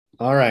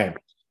All right.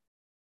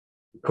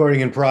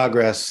 Recording in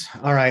progress.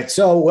 All right.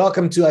 So,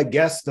 welcome to, I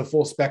guess, the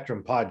Full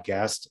Spectrum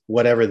podcast,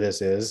 whatever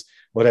this is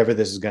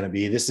going to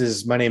be.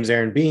 My name's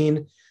Aaron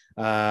Bean.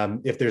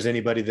 If there's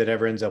anybody that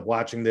ever ends up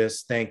watching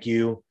this, thank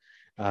you.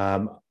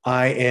 I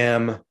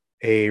am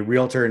a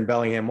realtor in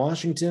Bellingham,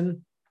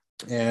 Washington,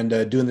 and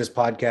doing this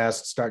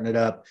podcast, starting it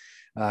up,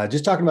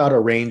 just talking about a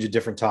range of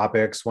different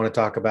topics. Want to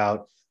talk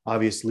about,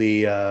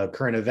 obviously,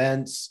 current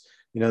events,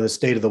 the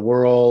state of the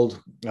world,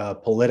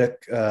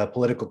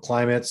 political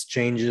climates,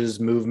 changes,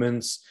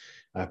 movements,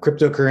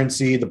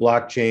 cryptocurrency, the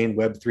blockchain,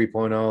 Web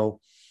 3.0,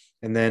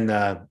 and then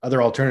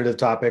other alternative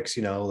topics,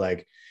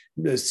 like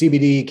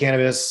CBD,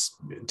 cannabis,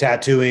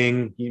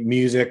 tattooing,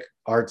 music,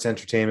 arts,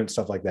 entertainment,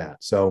 stuff like that.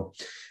 So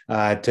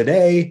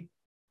today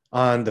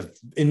on the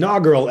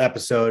inaugural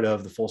episode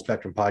of the Full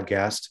Spectrum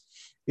podcast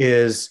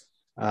is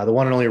the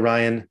one and only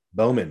Ryan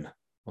Bowman,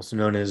 also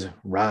known as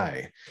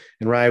Rye.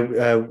 And Rye,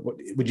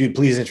 would you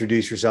please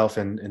introduce yourself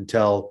and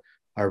tell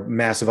our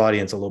massive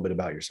audience a little bit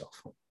about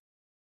yourself?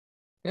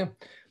 Yeah.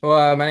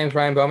 Well, my name is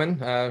Ryan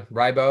Bowman,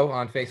 Rye Bow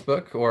on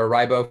Facebook, or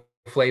Rye Bow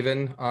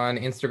Flavin on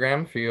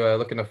Instagram if you're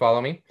looking to follow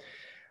me.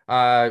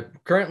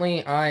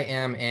 Currently, I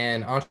am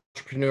an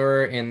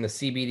entrepreneur in the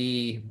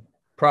CBD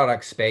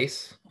product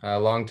space, a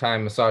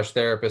longtime massage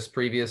therapist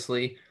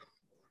previously,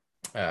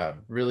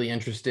 really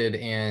interested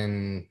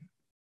in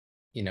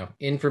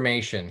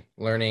information,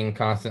 learning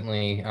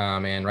constantly.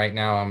 And right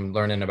now I'm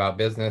learning about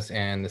business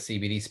and the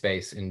CBD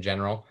space in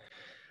general,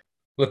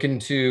 looking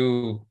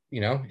to,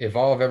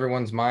 evolve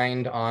everyone's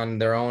mind on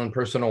their own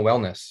personal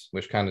wellness,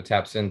 which kind of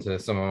taps into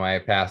some of my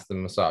past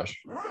in massage.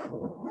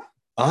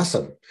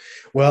 Awesome.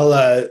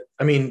 Well,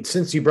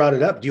 since you brought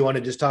it up, do you want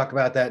to just talk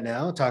about that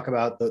now? Talk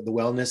about the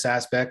wellness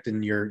aspect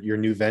and your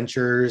new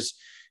ventures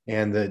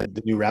and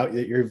the new route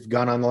that you've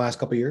gone on the last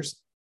couple of years?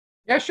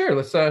 Yeah, sure.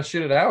 Let's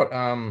shoot it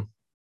out.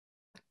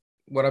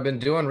 What I've been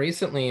doing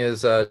recently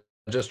is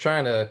just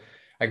trying to,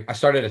 I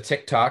started a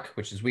TikTok,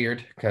 which is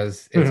weird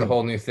because it's a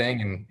whole new thing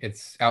and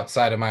it's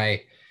outside of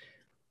my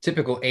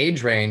typical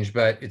age range,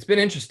 but it's been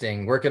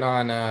interesting working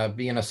on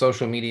being a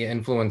social media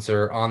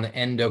influencer on the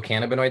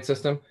endocannabinoid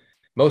system.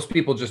 Most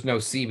people just know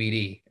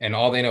CBD and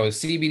all they know is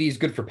CBD is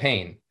good for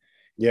pain.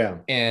 Yeah.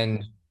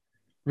 And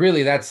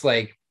really that's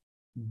like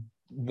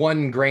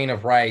one grain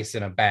of rice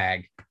in a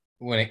bag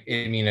when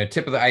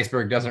tip of the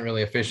iceberg doesn't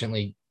really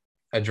efficiently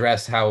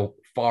address how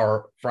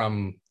far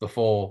from the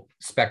full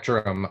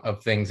spectrum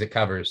of things it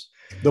covers.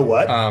 The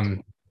what?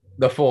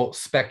 The full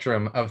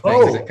spectrum of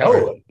things it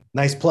covers. Oh,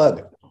 nice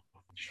plug.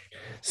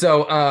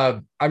 So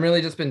I'm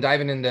really just been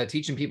diving into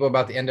teaching people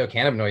about the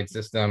endocannabinoid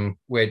system,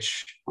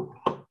 which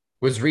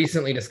was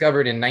recently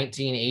discovered in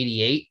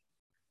 1988.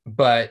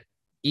 But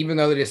even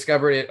though they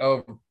discovered it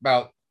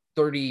about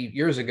 30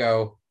 years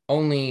ago,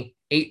 only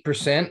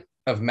 8%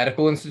 of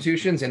medical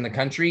institutions in the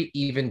country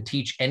even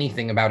teach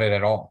anything about it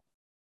at all.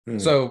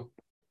 So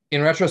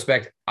in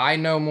retrospect, I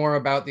know more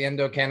about the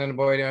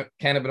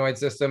endocannabinoid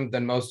system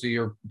than most of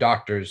your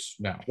doctors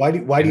know. Why do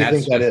you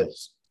think that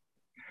is?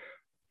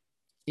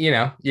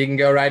 You can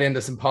go right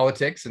into some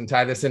politics and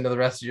tie this into the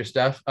rest of your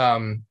stuff.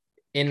 In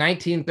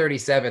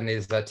 1937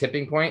 is the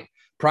tipping point.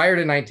 Prior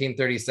to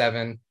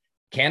 1937,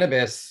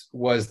 cannabis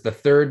was the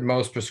third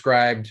most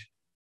prescribed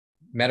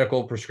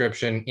medical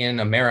prescription in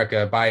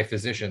America by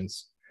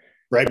physicians.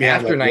 Right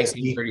behind after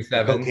whiskey,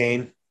 1937,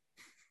 cocaine.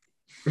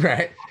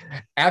 Right.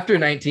 After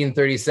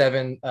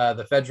 1937,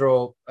 the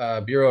Federal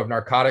Bureau of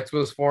Narcotics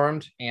was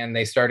formed, and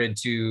they started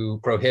to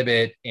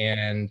prohibit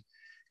and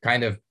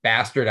kind of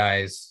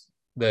bastardize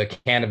the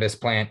cannabis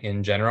plant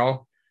in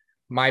general.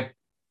 My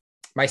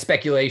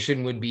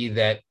speculation would be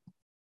that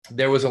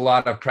there was a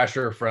lot of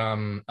pressure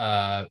from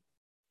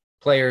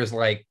players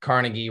like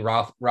Carnegie,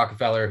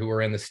 Rockefeller, who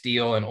were in the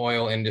steel and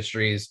oil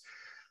industries,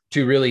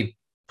 to really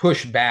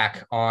push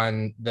back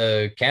on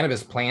the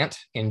cannabis plant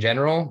in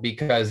general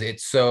because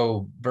it's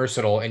so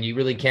versatile and you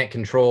really can't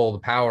control the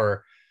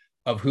power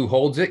of who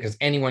holds it, because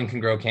anyone can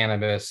grow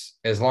cannabis.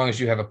 As long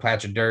as you have a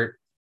patch of dirt,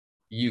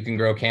 you can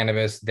grow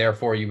cannabis.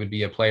 Therefore, you would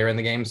be a player in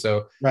the game.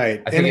 So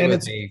right. I think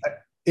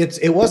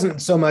it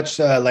wasn't so much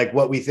like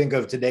what we think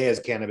of today as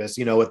cannabis,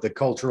 what the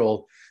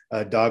cultural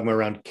dogma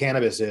around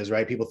cannabis is,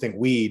 right? People think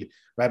weed,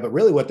 right? But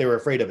really what they were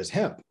afraid of is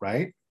hemp,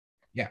 right?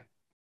 Yeah.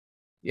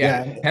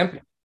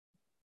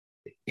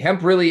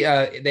 Hemp really,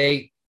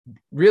 they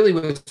really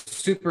was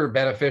super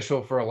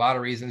beneficial for a lot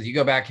of reasons. You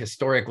go back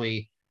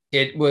historically,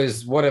 it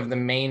was one of the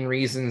main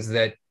reasons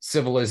that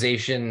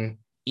civilization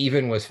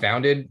even was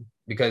founded,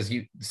 because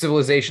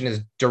civilization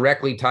is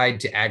directly tied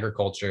to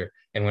agriculture.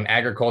 And when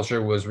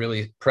agriculture was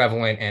really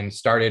prevalent and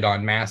started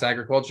on mass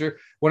agriculture,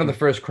 one of the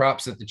first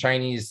crops that the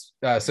Chinese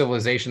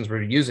civilizations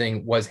were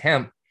using was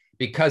hemp,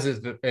 because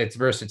of its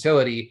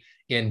versatility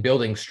in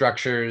building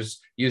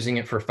structures, using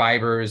it for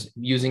fibers,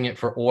 using it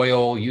for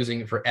oil, using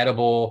it for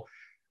edible.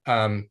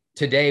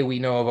 Today, we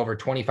know of over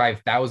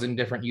 25,000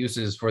 different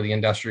uses for the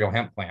industrial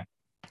hemp plant.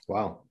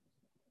 Wow.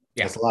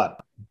 Yeah. That's a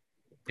lot.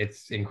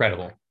 It's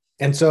incredible.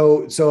 And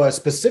so a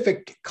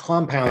specific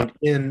compound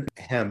in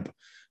hemp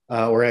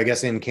or I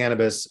guess in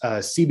cannabis,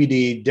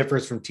 CBD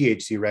differs from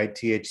THC, right?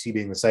 THC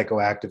being the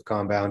psychoactive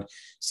compound,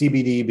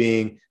 CBD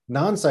being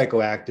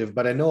non-psychoactive.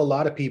 But I know a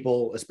lot of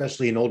people,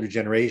 especially in older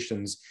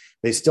generations,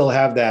 they still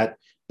have that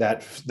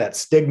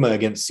stigma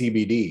against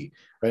CBD,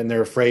 right? And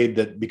they're afraid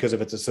that because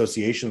of its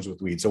associations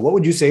with weed. So what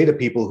would you say to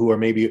people who are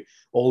maybe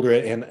older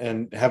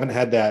and haven't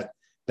had that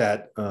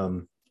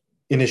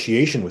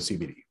initiation with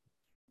CBD?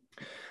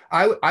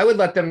 I would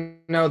let them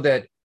know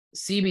that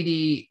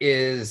CBD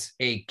is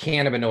a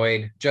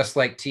cannabinoid, just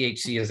like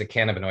THC is a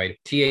cannabinoid.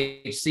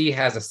 THC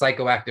has a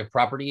psychoactive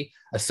property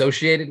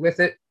associated with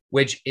it,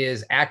 which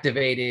is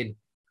activated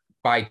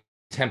by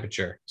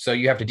temperature. So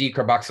you have to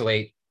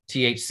decarboxylate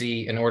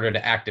THC in order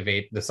to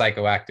activate the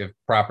psychoactive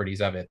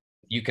properties of it.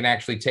 You can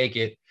actually take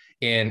it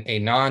in a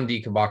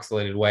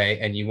non-decarboxylated way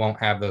and you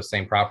won't have those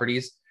same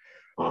properties.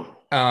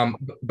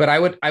 But I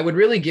would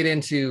really get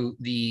into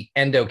the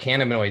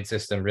endocannabinoid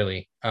system,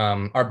 really.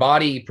 Our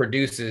body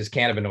produces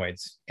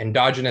cannabinoids.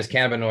 Endogenous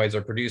cannabinoids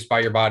are produced by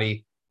your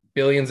body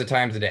billions of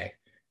times a day.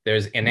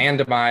 There's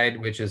anandamide,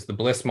 which is the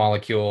bliss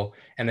molecule,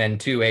 and then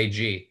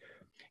 2-AG.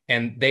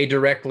 And they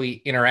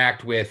directly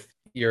interact with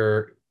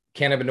your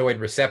cannabinoid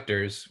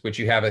receptors, which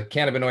you have a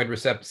cannabinoid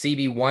receptor,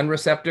 CB1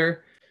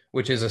 receptor,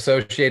 which is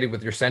associated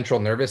with your central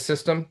nervous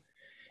system.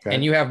 Okay.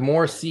 And you have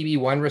more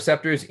CB1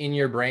 receptors in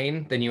your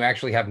brain than you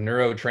actually have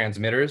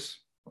neurotransmitters.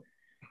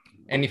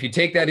 And if you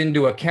take that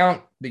into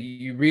account, that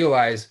you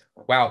realize,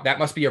 wow, that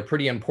must be a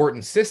pretty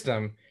important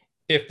system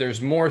if there's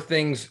more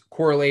things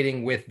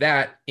correlating with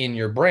that in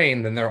your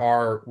brain than there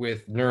are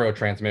with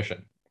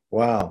neurotransmission.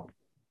 Wow.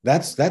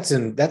 That's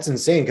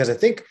insane. Because I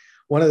think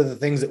one of the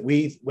things that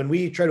when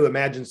we try to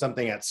imagine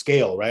something at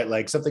scale, right?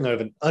 Like something of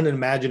an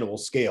unimaginable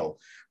scale,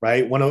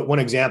 right? One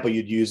example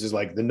you'd use is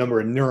like the number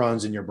of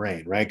neurons in your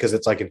brain, right? Because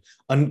it's like an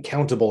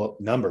uncountable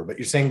number. But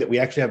you're saying that we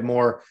actually have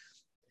more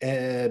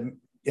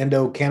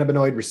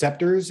endocannabinoid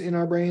receptors in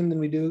our brain than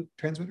we do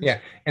transmitters? Yeah,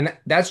 and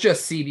that's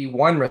just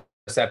CB1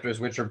 receptors,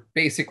 which are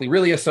basically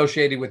really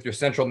associated with your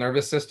central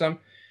nervous system.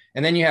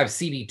 And then you have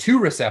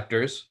CB2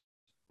 receptors,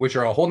 which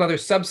are a whole nother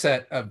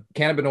subset of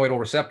cannabinoidal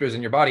receptors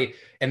in your body,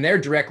 and they're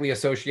directly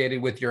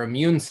associated with your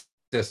immune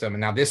system.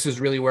 And now this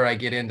is really where I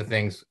get into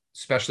things,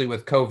 especially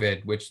with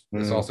COVID, which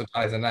this also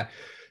ties in that.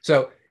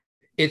 So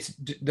it's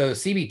the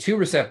CB2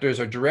 receptors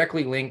are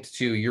directly linked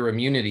to your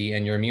immunity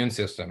and your immune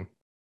system.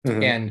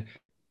 Mm-hmm. And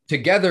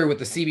together with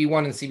the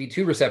CB1 and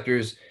CB2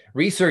 receptors,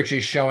 research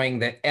is showing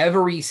that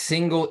every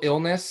single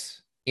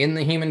illness in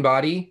the human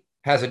body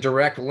has a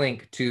direct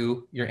link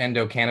to your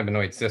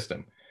endocannabinoid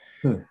system.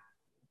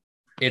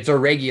 It's a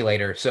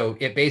regulator. So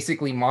it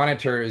basically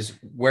monitors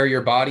where your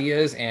body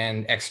is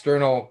and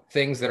external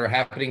things that are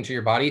happening to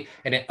your body,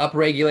 and it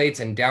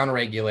upregulates and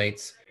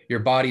downregulates your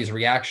body's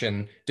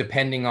reaction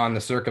depending on the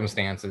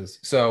circumstances.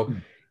 So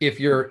if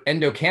your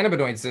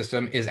endocannabinoid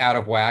system is out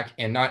of whack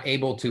and not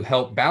able to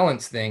help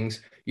balance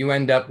things, you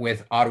end up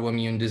with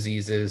autoimmune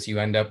diseases, you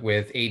end up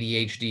with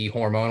ADHD,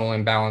 hormonal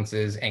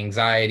imbalances,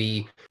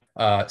 anxiety,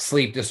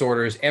 sleep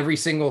disorders. Every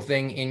single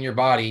thing in your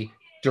body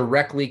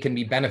directly can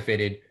be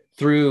benefited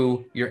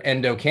through your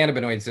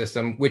endocannabinoid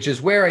system, which is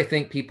where I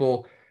think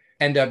people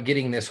end up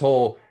getting this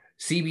whole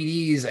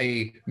CBD is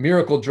a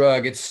miracle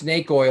drug, it's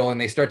snake oil, and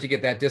they start to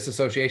get that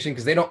disassociation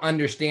because they don't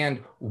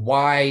understand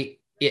why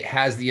it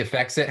has the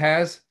effects it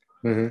has.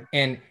 Mm-hmm.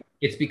 And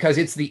it's because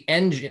it's the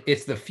engine,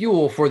 it's the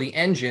fuel for the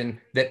engine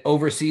that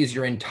oversees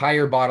your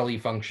entire bodily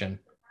function.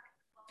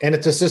 And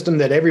it's a system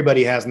that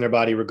everybody has in their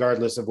body,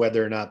 regardless of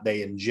whether or not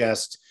they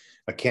ingest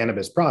a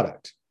cannabis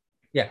product.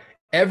 Yeah.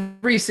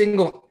 Every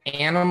single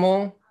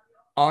animal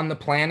on the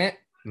planet,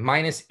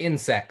 minus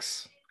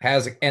insects,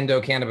 has an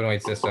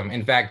endocannabinoid system.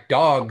 In fact,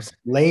 dogs,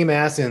 lame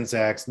ass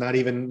insects, not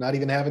even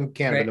having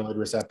cannabinoid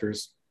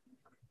receptors.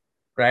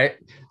 Right.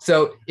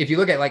 So if you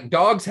look at, like,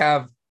 dogs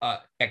have an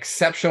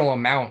exceptional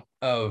amount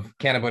of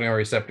cannabinoid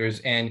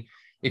receptors, and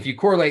if you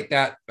correlate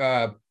that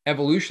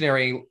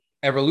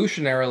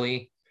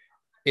evolutionarily,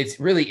 it's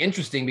really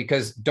interesting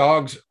because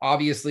dogs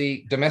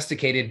obviously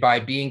domesticated by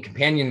being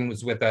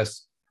companions with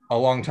us a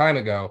long time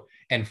ago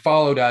and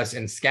followed us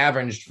and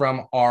scavenged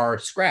from our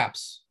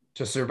scraps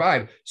to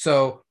survive.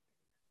 So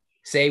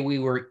say we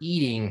were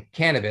eating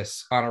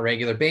cannabis on a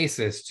regular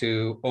basis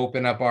to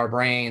open up our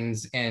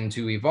brains and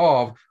to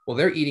evolve. Well,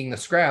 they're eating the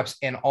scraps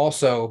and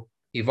also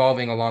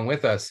evolving along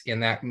with us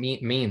in that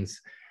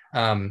means.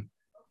 And,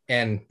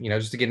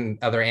 just to get in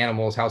other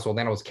animals, household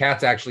animals,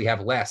 cats actually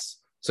have less.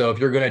 So if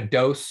you're going to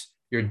dose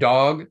your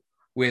dog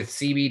with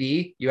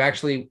CBD, you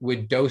actually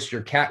would dose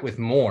your cat with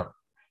more,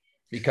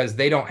 because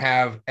they don't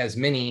have as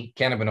many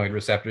cannabinoid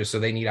receptors, so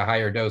they need a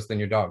higher dose than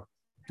your dog,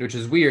 which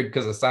is weird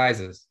because of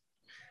sizes.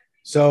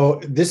 So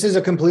this is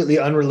a completely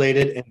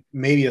unrelated and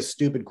maybe a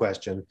stupid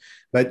question,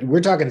 but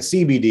we're talking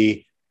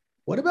CBD.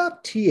 What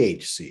about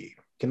THC?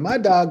 Can my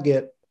dog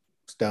get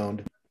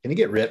stoned? Can he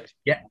get ripped?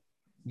 Yeah.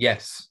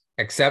 Yes.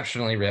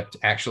 Exceptionally ripped.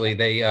 Actually,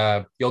 they,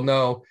 you'll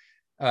know,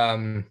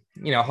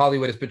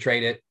 Hollywood has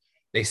portrayed it.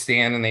 They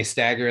stand and they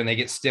stagger and they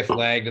get stiff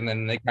legged and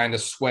then they kind of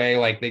sway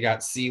like they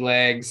got sea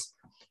legs.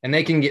 And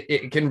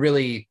it can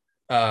really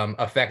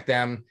affect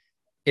them.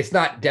 It's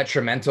not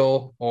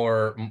detrimental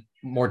or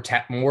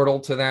mortal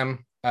to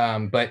them,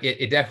 but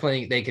it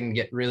definitely, they can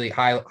get really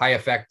high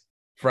effect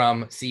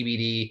from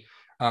CBD,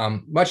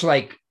 much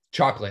like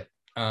chocolate.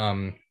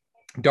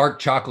 Dark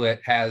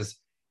chocolate has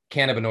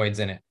cannabinoids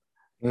in it.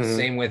 Mm-hmm.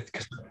 Same with,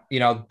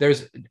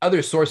 there's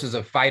other sources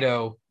of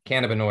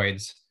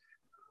phytocannabinoids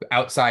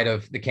outside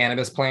of the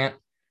cannabis plant,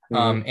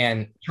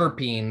 and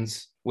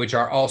terpenes, which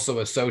are also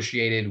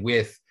associated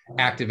with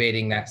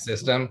activating that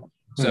system.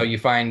 So you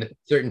find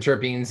certain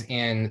terpenes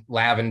in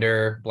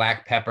lavender,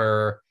 black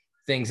pepper,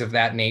 things of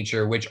that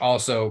nature, which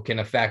also can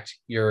affect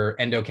your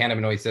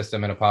endocannabinoid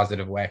system in a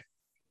positive way.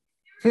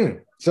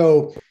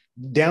 So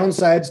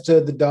downsides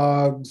to the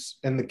dogs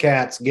and the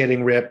cats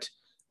getting ripped,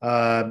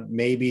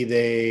 maybe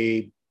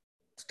they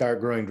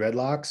start growing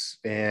dreadlocks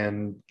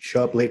and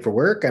show up late for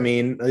work. I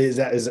mean, is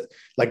it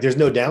like there's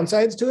no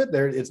downsides to it?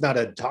 It's not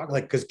a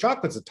because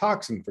chocolate's a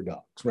toxin for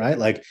dogs, right?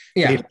 Like,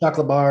 yeah, a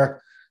chocolate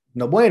bar,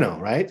 no bueno,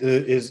 right?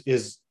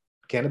 Is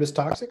cannabis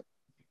toxic?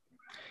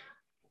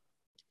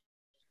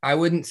 I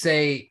wouldn't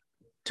say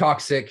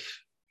toxic,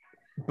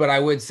 but I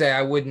would say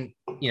I wouldn't.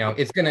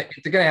 It's gonna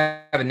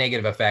have a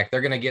negative effect.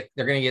 They're gonna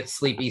get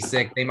sleepy,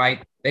 sick. They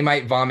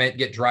might vomit,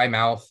 get dry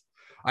mouth.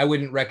 I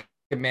wouldn't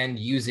recommend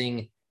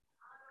using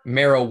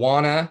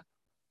marijuana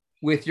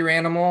with your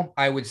animal.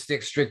 I would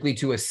stick strictly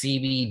to a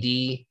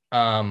CBD,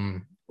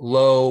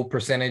 low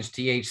percentage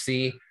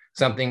THC,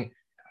 something.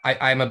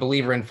 I'm a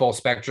believer in full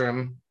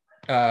spectrum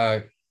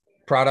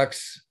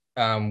products,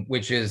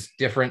 which is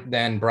different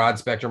than broad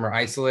spectrum or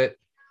isolate.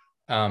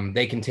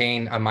 They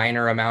contain a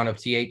minor amount of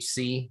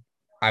THC.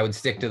 I would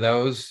stick to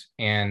those,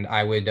 and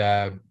I would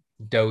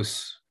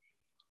dose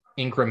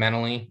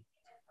incrementally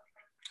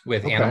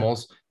with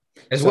animals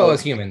as well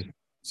as humans.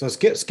 So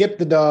skip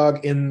the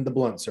dog in the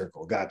blunt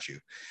circle. Got you.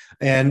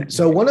 And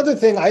so one other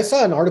thing, I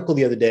saw an article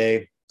the other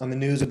day on the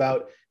news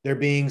about there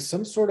being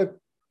some sort of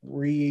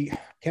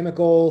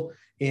chemical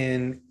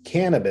in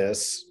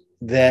cannabis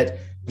that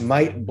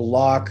might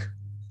block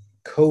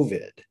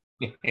COVID.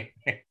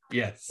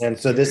 Yes. And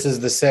so this is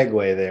the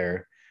segue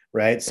there,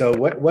 right? So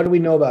what do we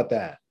know about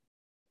that?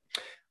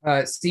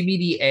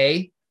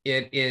 CBDA,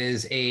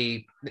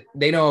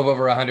 they know of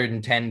over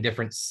 110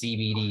 different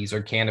CBDs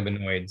or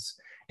cannabinoids,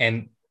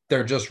 and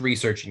they're just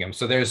researching them.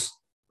 So there's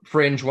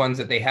fringe ones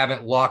that they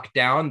haven't locked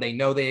down. They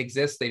know they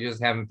exist. They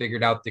just haven't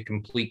figured out the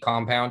complete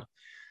compound.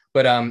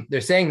 But they're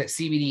saying that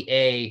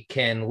CBDA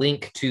can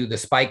link to the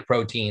spike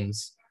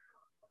proteins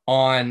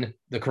on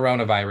the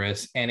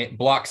coronavirus, and it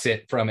blocks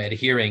it from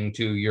adhering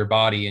to your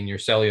body and your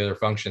cellular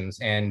functions,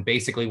 and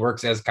basically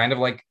works as kind of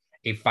like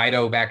a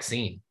phyto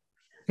vaccine.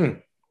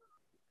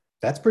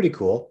 That's pretty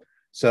cool.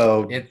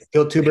 So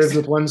kill two birds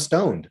with one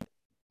stone.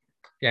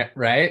 Yeah,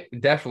 right.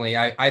 Definitely.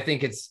 I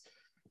think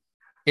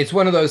it's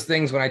one of those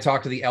things when I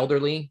talk to the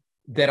elderly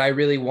that I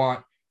really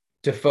want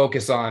to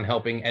focus on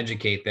helping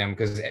educate them,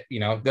 because,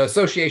 the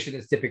association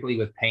is typically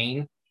with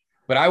pain,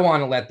 but I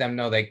want to let them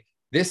know that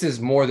this is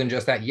more than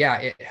just that. Yeah,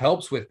 it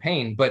helps with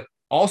pain, but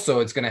also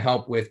it's going to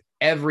help with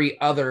every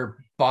other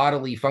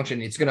bodily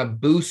function. It's going to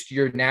boost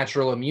your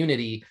natural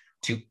immunity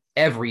to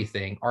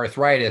everything: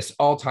 arthritis,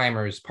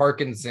 Alzheimer's,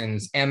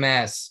 Parkinson's,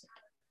 MS,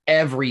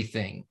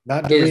 everything.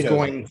 Not Doritos. Is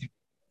going to,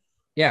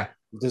 yeah.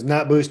 It does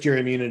not boost your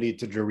immunity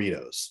to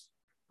Doritos.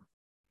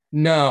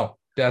 No,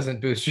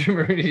 doesn't boost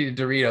your immunity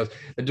to Doritos.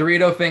 The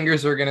Dorito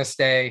fingers are going to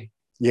stay.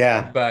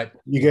 Yeah. But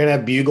you're going to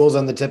have bugles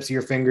on the tips of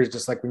your fingers,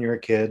 just like when you were a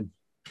kid.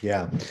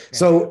 Yeah.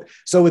 So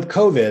with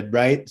COVID,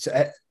 right?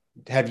 So,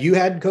 have you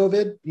had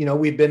COVID?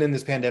 We've been in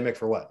this pandemic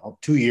for what,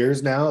 2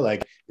 years now? Like,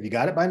 have you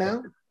got it by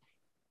now?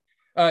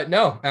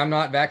 No, I'm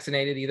not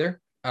vaccinated either.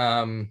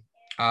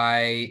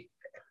 I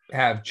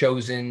have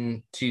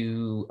chosen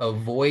to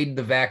avoid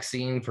the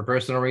vaccine for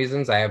personal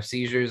reasons. I have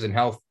seizures and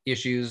health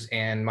issues,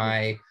 and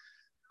my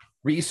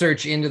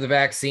research into the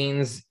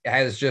vaccines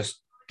has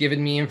just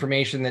given me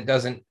information that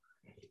doesn't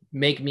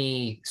make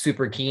me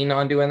super keen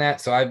on doing that.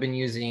 So I've been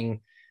using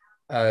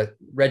a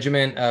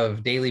regimen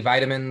of daily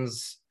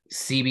vitamins,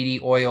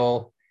 CBD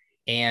oil,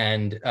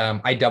 and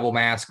I double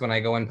mask when I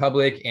go in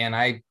public, and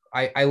I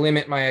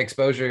limit my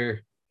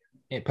exposure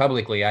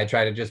publicly. I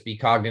try to just be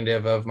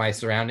cognitive of my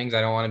surroundings. I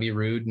don't want to be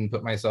rude and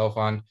put myself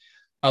on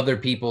other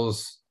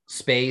people's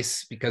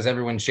space, because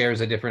everyone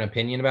shares a different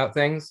opinion about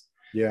things.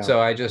 Yeah.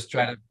 So I just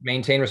try to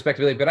maintain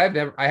respectability, but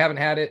I haven't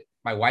had it.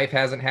 My wife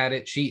hasn't had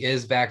it. She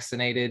is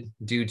vaccinated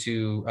due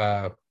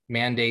to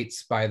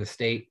mandates by the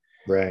state.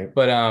 Right.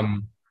 But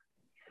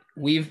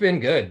we've been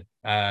good.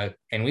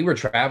 And we were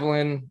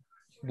traveling.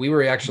 We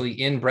were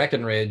actually in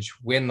Breckenridge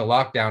when the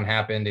lockdown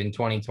happened in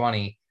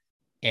 2020,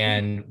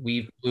 and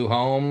we flew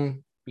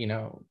home,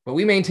 but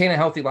we maintain a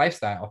healthy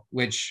lifestyle,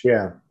 which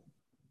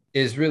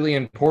is really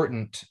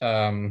important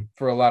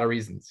for a lot of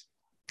reasons.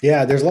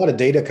 Yeah, there's a lot of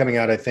data coming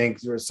out, I think,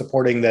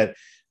 supporting that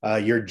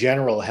your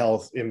general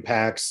health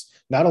impacts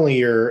not only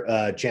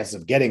your chances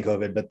of getting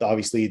COVID, but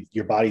obviously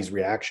your body's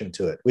reaction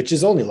to it, which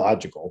is only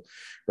logical,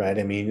 right?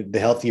 I mean, the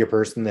healthier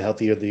person, the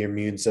healthier the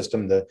immune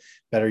system, the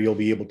better you'll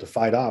be able to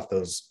fight off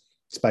those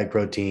spike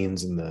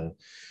proteins and the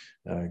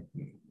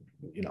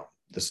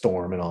the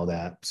storm and all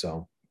that.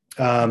 So,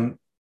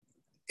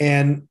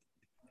 and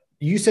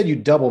you said you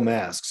double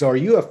mask. So are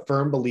you a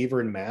firm believer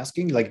in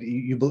masking? Like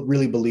you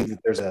really believe that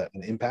there's an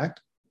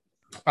impact?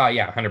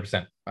 Yeah,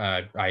 100%.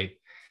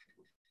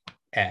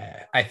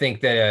 I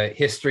think that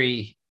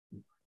history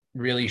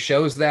really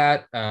shows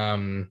that.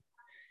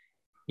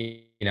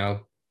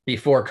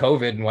 Before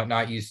COVID and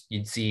whatnot,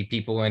 you'd see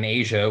people in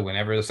Asia,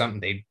 whenever there's something,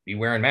 they'd be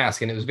wearing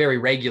masks, and it was very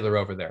regular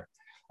over there.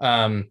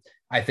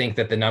 I think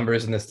that the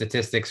numbers and the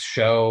statistics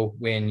show,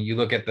 when you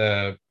look at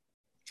the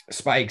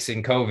spikes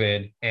in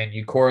COVID and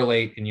you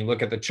correlate and you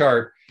look at the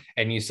chart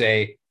and you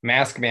say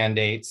mask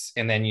mandates,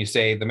 and then you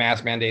say the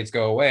mask mandates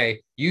go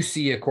away, you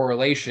see a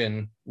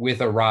correlation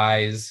with a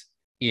rise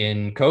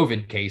in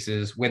COVID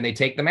cases when they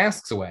take the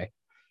masks away.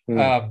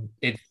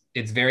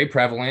 It's very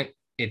prevalent.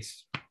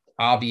 It's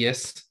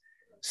obvious.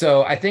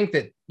 So I think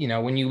that,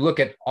 when you look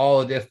at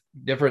all the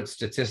different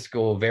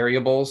statistical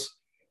variables,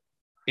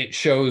 it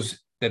shows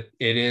that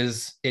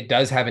it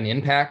does have an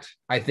impact.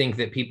 I think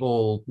that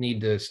people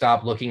need to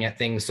stop looking at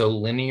things so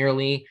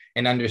linearly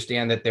and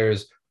understand that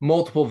there's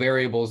multiple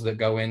variables that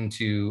go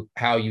into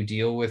how you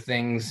deal with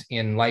things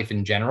in life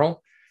in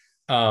general.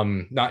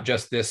 Not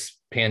just this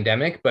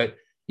pandemic, but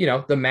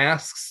the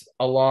masks,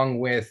 along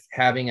with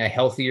having a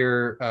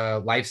healthier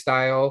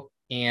lifestyle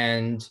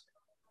and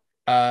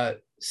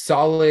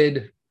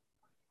solid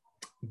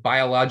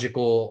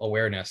biological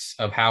awareness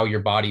of how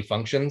your body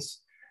functions.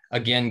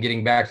 Again,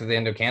 getting back to the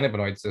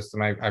endocannabinoid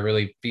system, I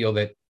really feel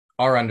that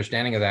our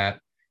understanding of that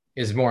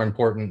is more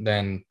important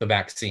than the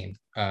vaccine.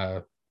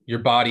 Your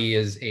body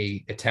is a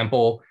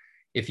temple.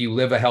 If you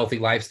live a healthy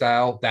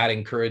lifestyle, that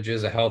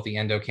encourages a healthy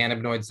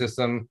endocannabinoid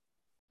system,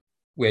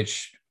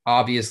 which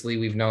obviously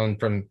we've known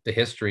from the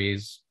history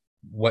is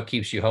what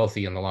keeps you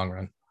healthy in the long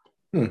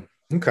run.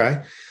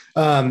 Okay.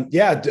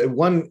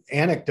 One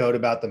anecdote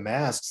about the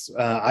masks.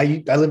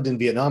 I lived in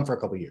Vietnam for a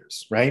couple of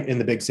years, right? In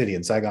the big city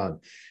in Saigon.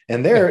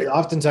 And there,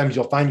 oftentimes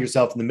you'll find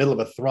yourself in the middle of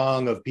a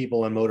throng of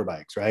people on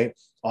motorbikes, right?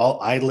 All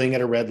idling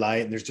at a red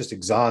light, and there's just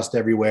exhaust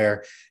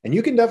everywhere. And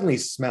you can definitely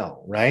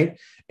smell, right?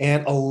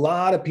 And a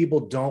lot of people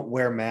don't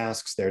wear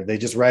masks there. They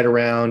just ride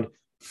around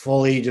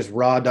fully just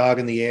raw dog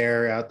in the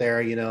air out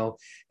there,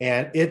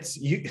 and it's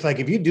like,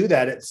 if you do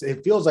that,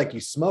 it feels like you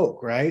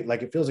smoke, right?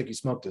 Like it feels like you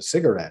smoked a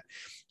cigarette.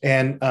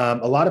 And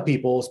a lot of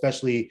people,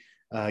 especially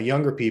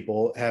younger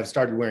people, have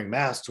started wearing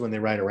masks when they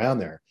ride around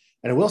there.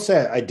 And I will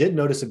say, I did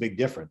notice a big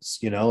difference,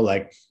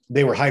 like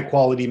they were high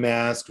quality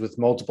masks with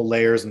multiple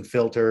layers and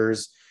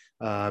filters.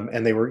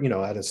 And they were,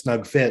 at a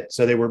snug fit.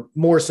 So they were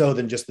more so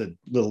than just the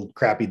little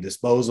crappy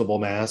disposable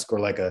mask or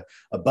like a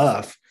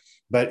buff,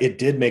 but it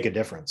did make a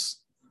difference.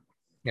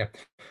 Yeah.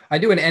 I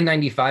do an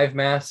N95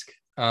 mask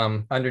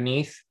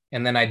underneath,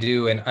 and then I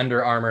do an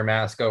Under Armour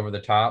mask over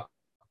the top.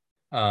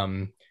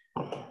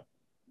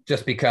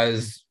 Just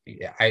because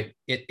I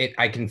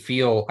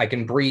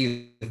can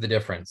breathe the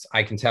difference.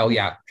 I can tell,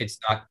 it's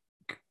not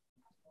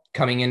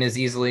coming in as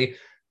easily,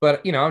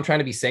 but I'm trying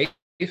to be safe.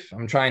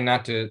 I'm trying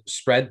not to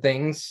spread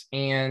things.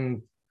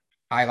 And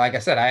like I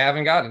said, I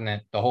haven't gotten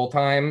it the whole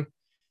time.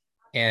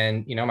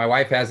 And, my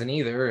wife hasn't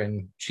either.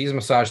 And she's a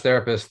massage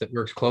therapist that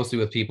works closely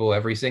with people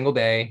every single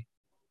day,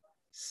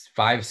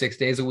 5-6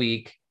 days a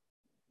week.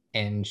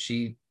 And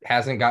she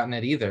hasn't gotten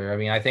it either. I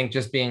mean, I think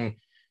just being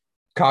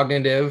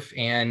cognitive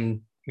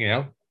and,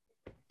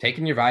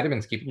 taking your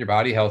vitamins, keeping your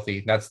body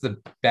healthy, that's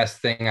the best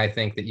thing I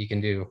think that you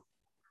can do.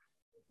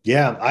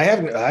 Yeah, I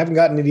haven't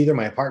gotten it either.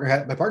 My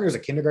partner's a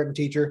kindergarten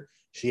teacher.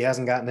 She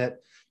hasn't gotten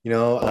it.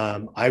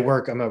 I'm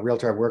a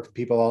realtor. I work with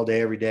people all day,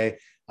 every day.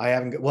 I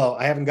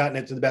haven't gotten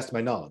it to the best of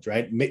my knowledge,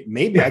 right?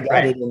 Maybe I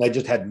got it and I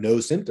just had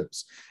no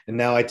symptoms, and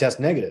now I test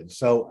negative.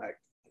 So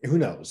who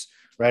knows,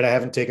 right? I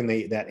haven't taken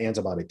that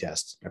antibody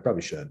test. I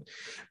probably should.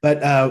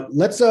 But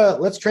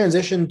let's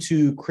transition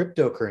to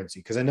cryptocurrency,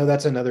 because I know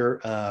that's another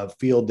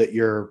field that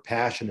you're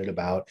passionate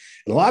about.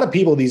 And a lot of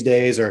people these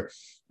days are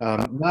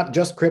not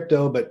just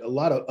crypto, but a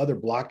lot of other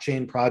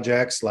blockchain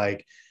projects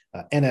like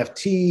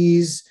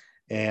NFTs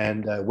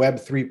and Web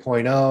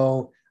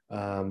 3.0.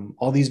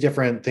 All these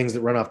different things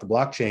that run off the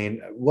blockchain.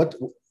 What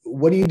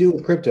do you do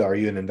with crypto? Are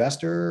you an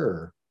investor,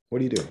 or what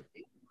do you do?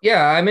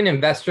 Yeah, I'm an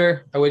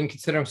investor. I wouldn't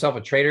consider myself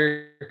a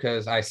trader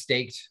because I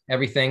staked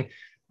everything.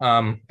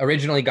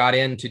 Originally got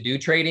in to do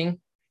trading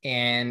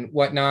and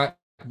whatnot,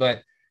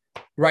 but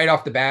right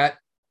off the bat,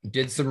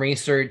 did some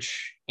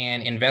research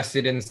and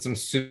invested in some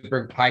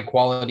super high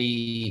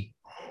quality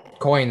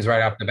coins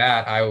right off the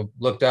bat.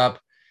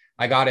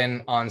 I got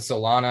in on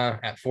Solana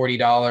at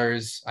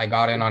 $40. I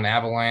got in on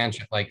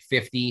Avalanche at like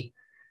 50,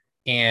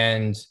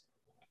 and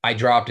I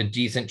dropped a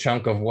decent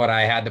chunk of what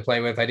I had to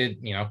play with. I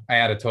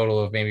had a total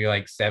of maybe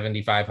like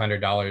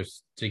 $7,500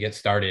 to get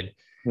started.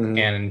 Mm-hmm.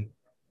 And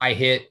I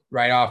hit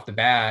right off the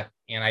bat,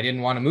 and I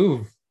didn't want to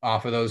move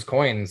off of those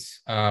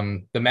coins.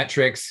 The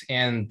metrics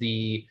and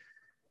the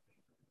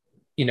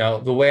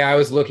way I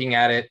was looking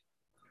at it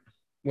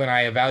when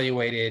I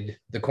evaluated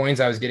the coins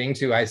I was getting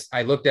to,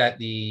 I looked at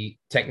the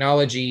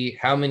technology,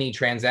 how many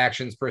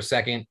transactions per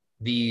second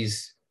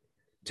these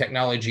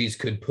technologies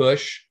could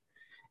push.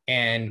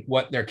 and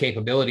what their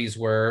capabilities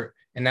were.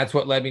 And that's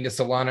what led me to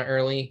Solana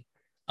early.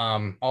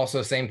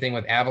 Also, same thing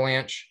with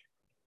Avalanche.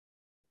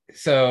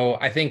 So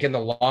I think in the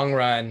long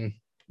run,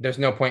 there's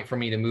no point for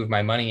me to move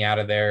my money out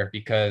of there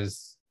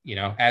because,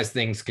 as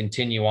things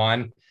continue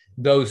on,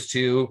 those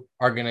two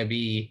are going to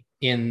be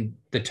in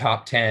the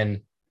top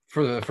 10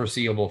 for the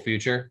foreseeable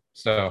future.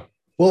 So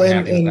well,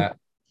 I'm happy with that.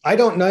 I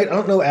don't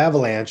know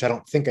Avalanche. I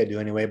don't think I do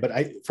anyway, but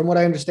from what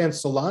I understand,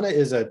 Solana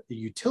is a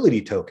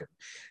utility token.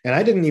 And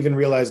I didn't even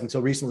realize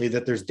until recently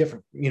that there's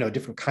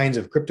different kinds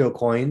of crypto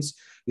coins.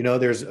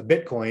 There's a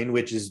Bitcoin,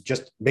 which is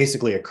just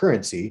basically a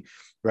currency,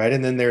 right?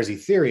 And then there's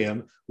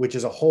Ethereum, which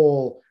is a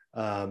whole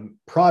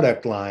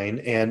product line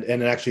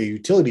and actually a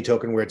utility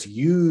token where it's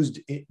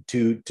used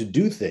to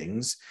do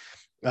things.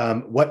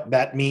 What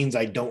that means,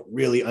 I don't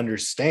really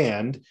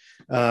understand.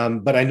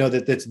 But I know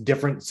that that's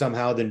different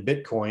somehow than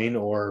Bitcoin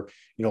or,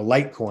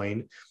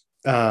 Litecoin.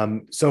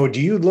 So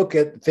do you look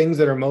at things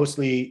that are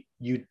mostly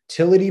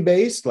utility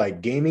based,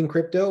 like gaming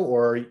crypto,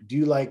 or do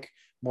you like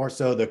more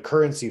so the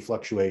currency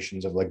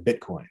fluctuations of like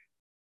Bitcoin?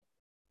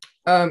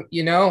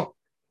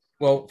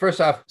 Well, first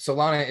off,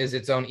 Solana is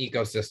its own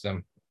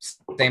ecosystem.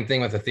 Same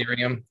thing with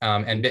Ethereum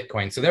and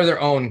Bitcoin. So they're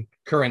their own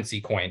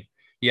currency coin.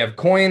 You have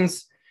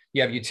coins,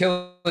 you have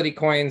utility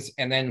coins,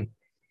 and then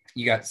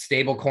you got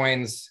stable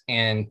coins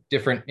and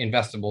different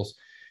investables.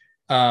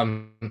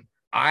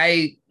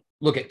 I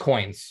look at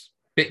coins.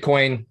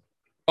 Bitcoin,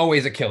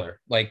 always a killer.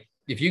 Like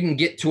if you can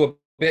get to a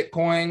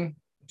Bitcoin,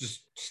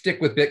 just stick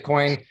with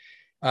Bitcoin.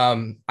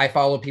 I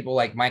follow people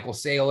like Michael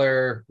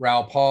Saylor,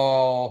 Raoul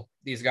Paul.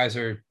 These guys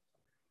are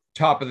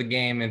top of the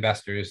game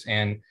investors,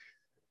 and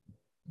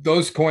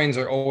those coins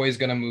are always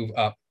going to move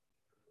up.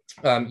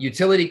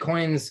 Utility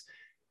coins,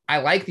 I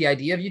like the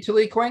idea of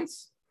utility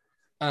coins.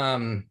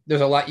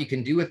 There's a lot you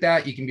can do with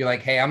that. You can be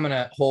like, hey, I'm going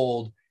to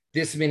hold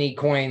this many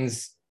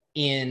coins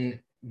in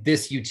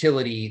this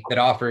utility that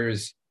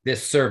offers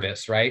this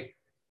service, right?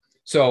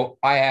 So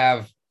I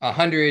have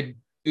 100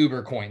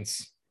 Uber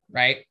coins,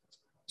 right?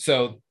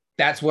 So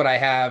that's what I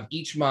have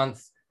each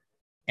month,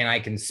 and I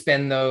can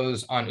spend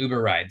those on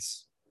Uber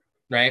rides,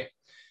 right?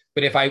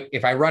 But if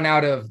I run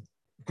out of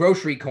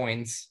grocery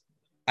coins,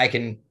 I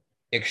can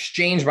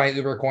exchange my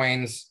Uber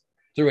coins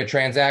through a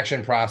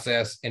transaction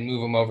process and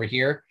move them over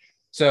here.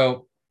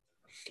 So,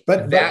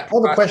 but I have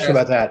a question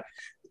about that.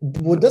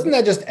 Well, doesn't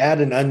that just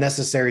add an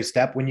unnecessary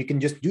step when you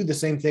can just do the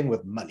same thing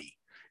with money?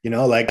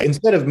 Like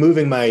instead of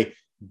moving my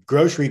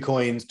grocery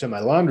coins to my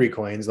laundry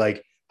coins,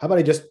 like how about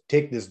I just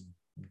take this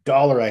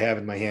dollar I have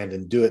in my hand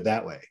and do it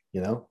that way?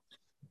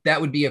 That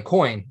would be a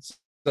coin.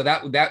 So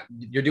that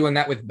you're doing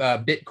that with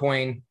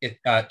Bitcoin,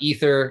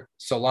 Ether,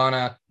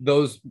 Solana.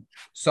 Those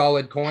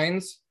solid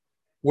coins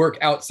work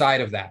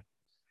outside of that.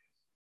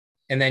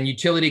 And then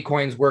utility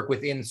coins work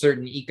within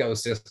certain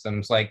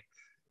ecosystems. Like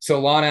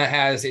Solana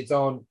has its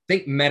own,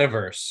 think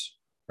metaverse,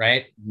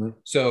 right? Mm-hmm.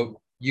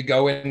 So you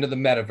go into the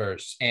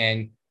metaverse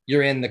and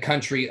you're in the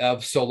country of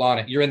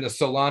Solana. You're in the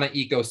Solana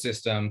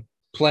ecosystem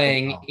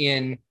playing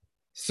in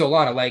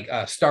Solana. Like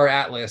Star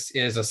Atlas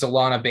is a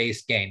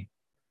Solana-based game.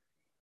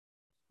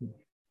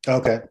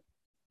 Okay.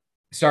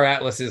 Star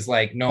Atlas is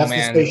like That's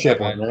the spaceship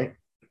one, right?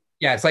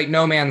 Yeah, it's like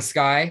No Man's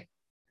Sky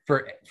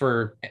for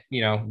NFT.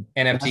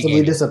 Massively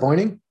gaming.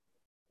 Disappointing.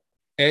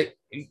 I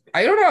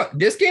don't know.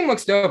 This game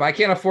looks dope. I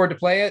can't afford to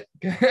play it,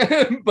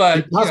 but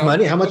it costs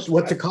money. How much?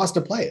 What's it cost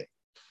to play it?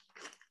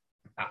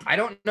 I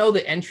don't know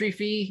the entry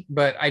fee,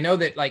 but I know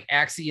that like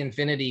Axie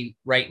Infinity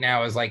right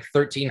now is like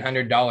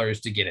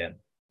 $1,300 to get in.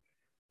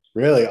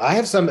 Really? I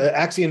have some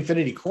Axie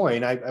Infinity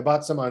coin. I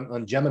bought some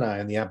on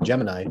Gemini, on the app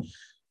Gemini.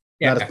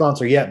 Yeah. Not a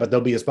sponsor yet, but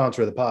they'll be a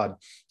sponsor of the pod.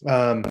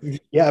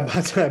 Yeah,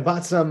 I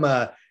bought some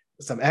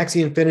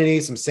Axie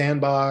Infinity, some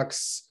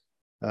Sandbox,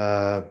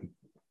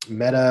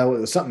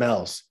 Meta, something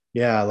else.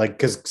 Yeah, like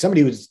because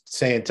somebody was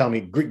telling me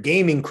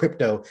gaming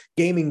crypto,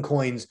 gaming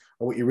coins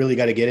are what you really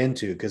got to get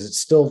into because it's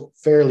still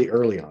fairly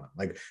early on.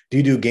 Like, do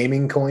you do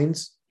gaming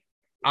coins?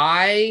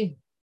 I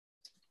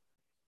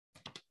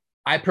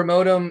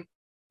promote them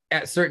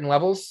at certain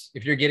levels.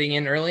 If you're getting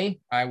in early,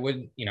 I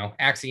would,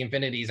 Axie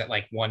Infinity is at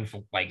like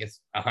it's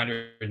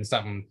 100 and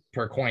something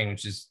per coin,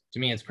 which is, to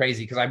me, it's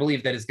crazy because I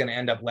believe that it's going to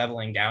end up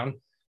leveling down.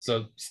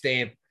 So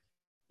stay,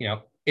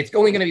 it's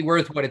only going to be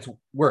worth what it's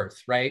worth,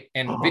 right?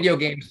 And video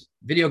games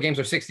are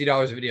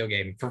 $60 a video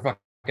game for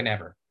fucking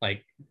ever.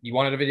 Like, you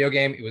wanted a video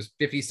game, it was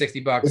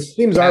 $50-$60. It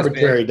seems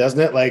arbitrary, doesn't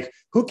it? Like,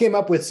 who came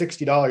up with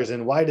 $60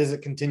 and why does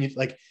it continue?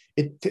 Like,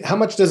 how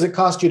much does it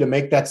cost you to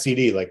make that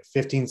CD? Like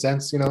 15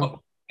 cents,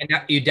 And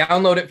now you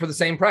download it for the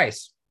same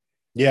price.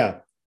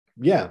 Yeah.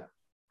 I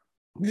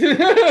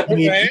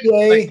mean, right?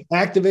 EA,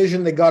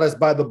 Activision, they got us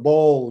by the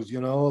balls,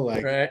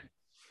 Right.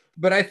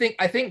 But I think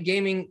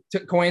gaming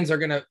coins are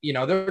gonna,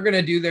 they're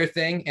gonna do their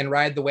thing and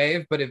ride the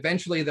wave, but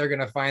eventually they're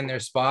gonna find their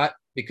spot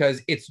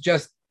because it's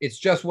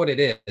just what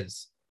it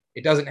is.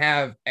 It doesn't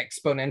have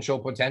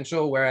exponential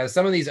potential, whereas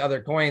some of these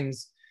other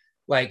coins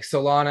like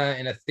Solana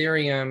and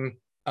Ethereum,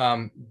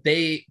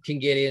 they can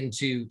get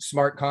into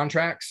smart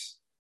contracts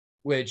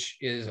which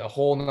is a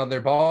whole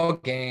nother ball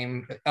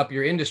game up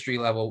your industry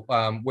level,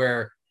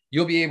 where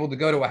you'll be able to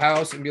go to a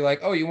house and be like,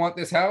 oh, you want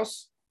this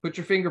house? Put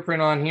your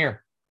fingerprint on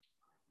here.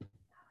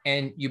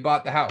 And you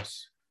bought the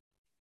house.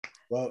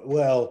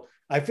 Well,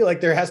 I feel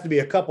like there has to be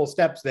a couple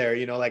steps there,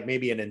 like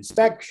maybe an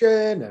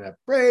inspection, an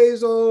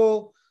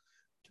appraisal.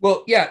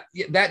 Well, yeah,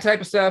 that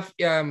type of stuff.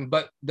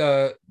 But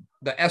the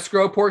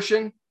escrow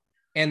portion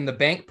and the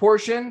bank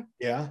portion,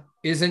 yeah,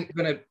 isn't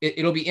gonna.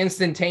 It'll be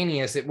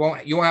instantaneous. You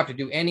won't have to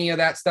do any of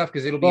that stuff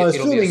because well,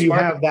 assuming you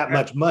have that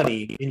much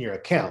money in your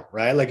account,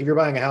 right? Like if you're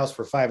buying a house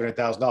for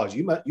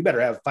 $500,000, you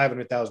better have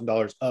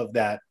 $500,000 of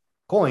that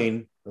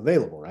coin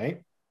available,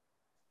 right?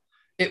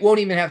 It won't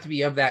even have to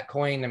be of that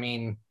coin. I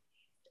mean,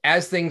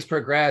 as things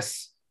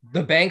progress,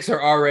 the banks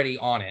are already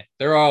on it.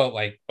 They're all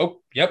like,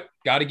 oh, yep,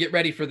 got to get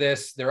ready for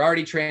this. They're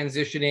already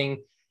transitioning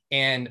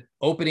and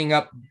opening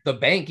up the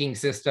banking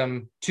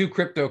system to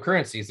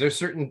cryptocurrencies. There's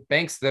certain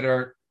banks that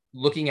are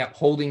looking at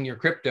holding your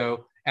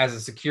crypto as a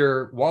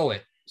secure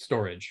wallet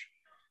storage.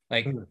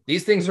 Like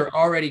these things are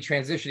already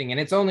transitioning, and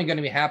it's only going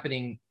to be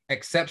happening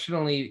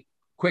exceptionally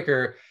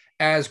quicker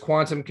as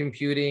quantum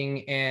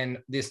computing and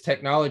these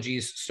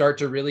technologies start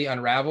to really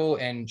unravel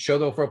and show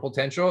their full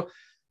potential.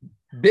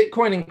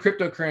 Bitcoin and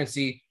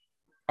cryptocurrency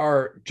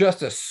are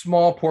just a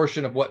small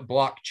portion of what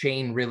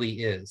blockchain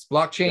really is.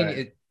 Blockchain,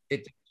 right.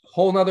 It's a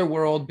whole nother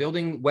world,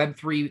 building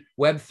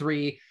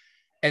Web3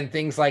 and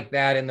things like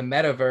that in the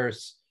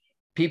metaverse.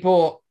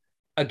 People,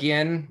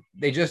 again,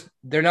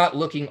 they're not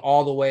looking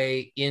all the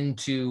way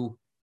into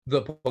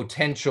the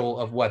potential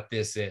of what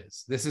this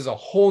is. This is a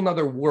whole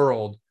nother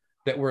world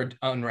that we're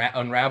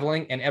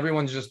unraveling, and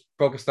everyone's just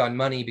focused on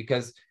money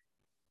because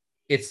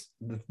it's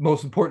the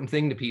most important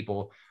thing to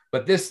people.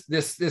 But this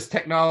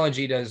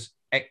technology does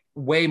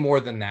way more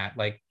than that,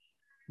 like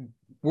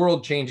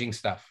world-changing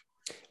stuff.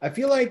 I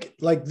feel like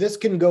this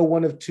can go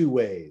one of two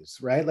ways,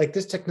 right? Like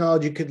this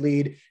technology could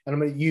lead, and I'm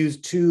going to use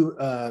two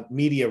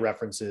media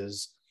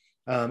references.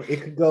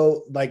 It could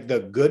go like the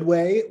good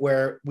way,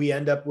 where we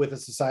end up with a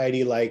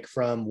society like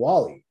from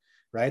WALL-E,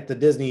 right? The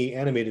Disney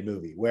animated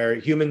movie, where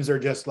humans are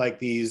just like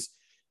these,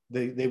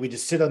 we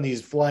just sit on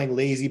these flying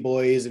lazy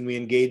boys and we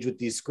engage with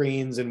these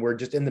screens, and we're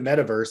just in the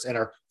metaverse, and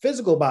our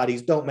physical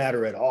bodies don't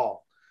matter at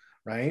all,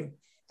 right?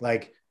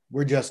 Like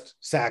we're just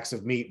sacks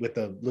of meat with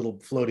a little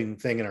floating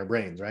thing in our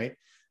brains, right?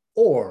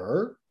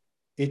 Or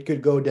it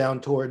could go down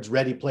towards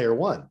Ready Player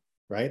One,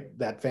 right?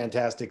 That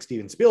fantastic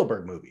Steven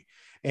Spielberg movie.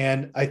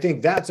 And I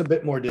think that's a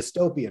bit more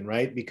dystopian,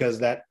 right? Because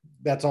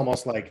that's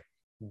almost like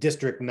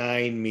District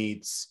 9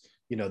 meets,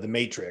 The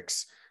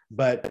Matrix.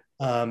 But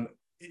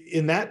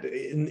in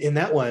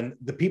that one,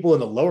 the people in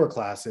the lower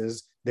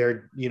classes,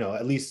 they're,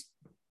 at least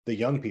the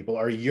young people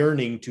are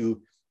yearning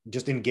to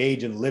just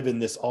engage and live in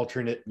this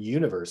alternate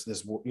universe,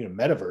 this,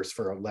 metaverse,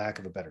 for a lack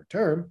of a better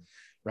term,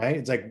 right?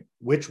 It's like,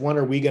 which one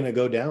are we going to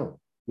go down?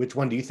 Which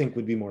one do you think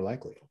would be more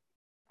likely?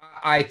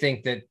 I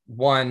think that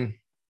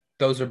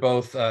those are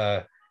both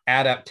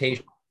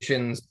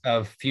adaptations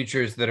of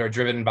futures that are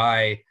driven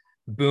by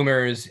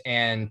boomers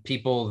and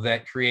people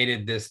that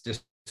created this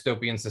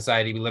dystopian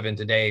society we live in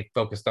today,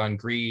 focused on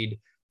greed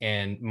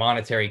and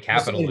monetary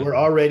capitalism. We're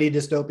already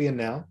dystopian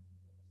now.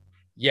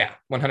 Yeah,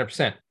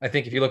 100%. I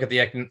think if you look at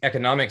the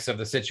economics of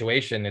the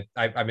situation,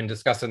 I've been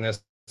discussing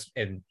this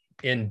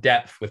in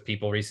depth with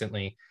people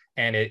recently,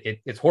 and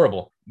it's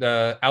horrible.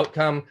 The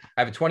outcome,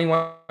 I have a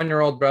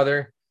 21-year-old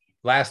brother.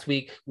 Last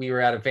week, we were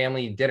at a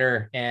family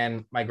dinner,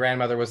 and my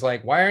grandmother was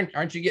like, why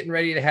aren't you getting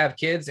ready to have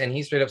kids? And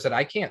he straight up said,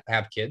 I can't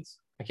have kids.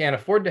 I can't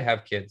afford to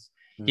have kids.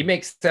 He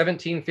makes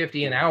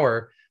 $17.50 an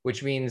hour,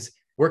 which means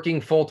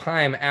working full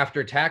time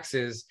after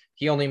taxes,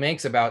 he only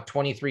makes about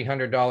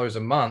 $2,300 a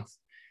month.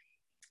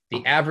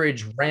 The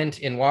average rent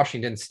in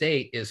Washington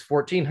State is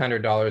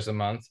 $1,400 a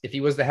month. If he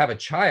was to have a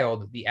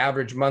child, the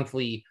average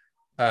monthly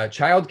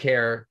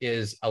childcare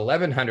is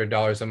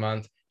 $1,100 a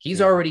month.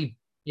 He's already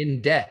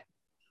in debt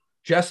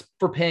just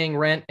for paying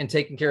rent and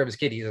taking care of his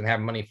kid. He doesn't have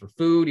money for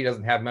food. He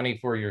doesn't have money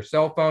for your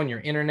cell phone,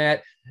 your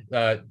internet,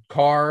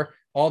 car,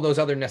 all those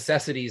other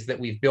necessities that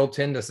we've built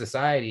into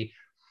society.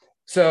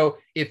 So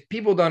if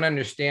people don't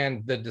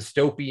understand the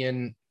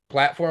dystopian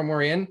platform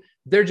we're in,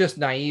 they're just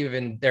naive,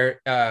 and they're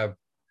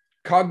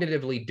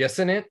cognitively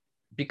dissonant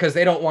because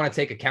they don't want to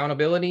take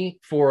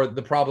accountability for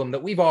the problem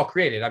that we've all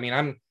created. I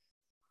mean,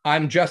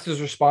 I'm just as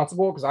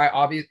responsible because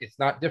it's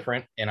not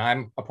different, and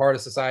I'm a part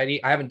of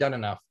society. I haven't done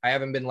enough. I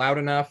haven't been loud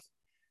enough.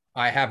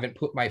 I haven't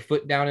put my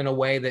foot down in a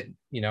way that,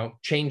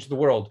 changed the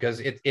world, because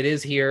it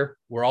is here.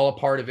 We're all a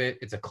part of it.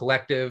 It's a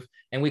collective,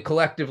 and we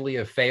collectively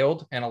have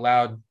failed and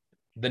allowed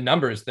the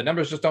numbers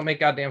just don't make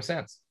goddamn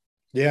sense.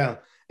 Yeah.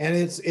 And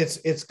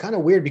it's kind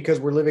of weird because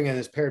we're living in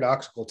this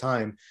paradoxical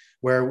time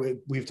where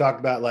we've talked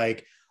about,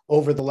 like,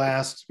 over the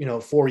last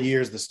 4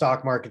 years, the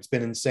stock market's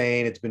been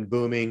insane. It's been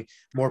booming.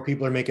 More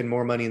people are making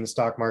more money in the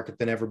stock market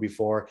than ever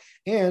before.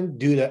 And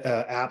due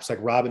to apps like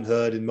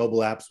Robinhood and mobile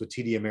apps with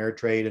TD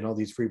Ameritrade and all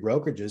these free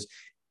brokerages,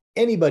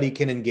 anybody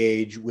can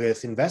engage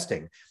with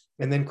investing.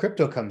 And then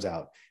crypto comes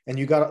out, and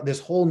you got this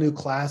whole new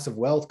class of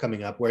wealth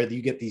coming up where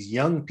you get these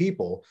young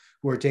people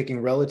who are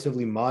taking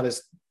relatively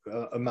modest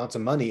amounts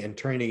of money and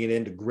turning it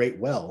into great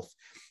wealth.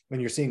 And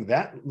you're seeing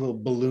that little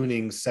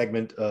ballooning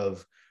segment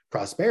of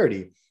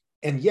prosperity.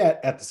 And yet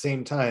at the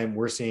same time,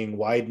 we're seeing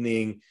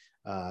widening,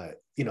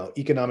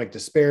 economic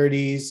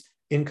disparities,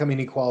 income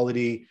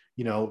inequality.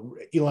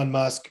 Elon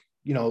Musk,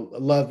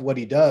 love what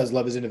he does,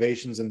 love his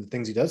innovations and the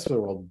things he does for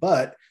the world.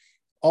 But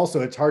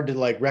also it's hard to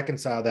like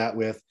reconcile that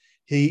with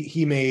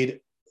he made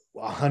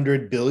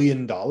 $100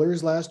 billion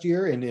last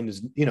year, and in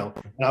his, and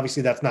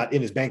obviously that's not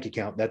in his bank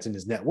account, that's in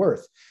his net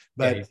worth.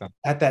 But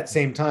at that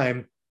same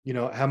time,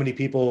 how many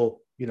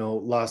people,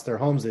 lost their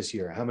homes this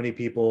year? How many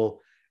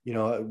people,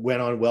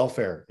 went on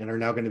welfare and are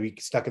now going to be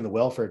stuck in the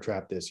welfare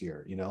trap this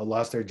year,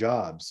 lost their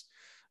jobs,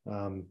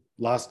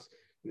 lost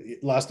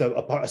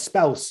a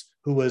spouse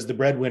who was the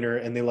breadwinner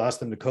and they lost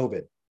them to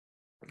COVID.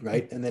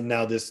 Right. And then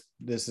now this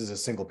is a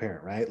single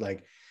parent, right?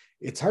 Like,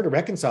 it's hard to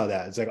reconcile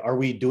that. It's like, are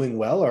we doing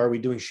well or are we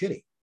doing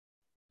shitty?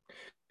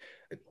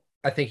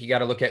 I think you got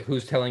to look at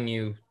who's telling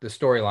you the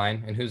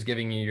storyline and who's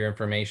giving you your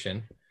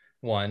information.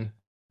 One,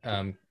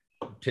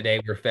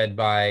 today we're fed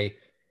by,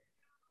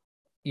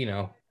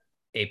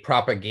 a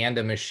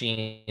propaganda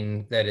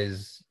machine that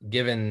is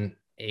given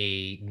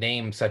a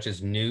name such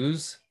as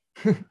news.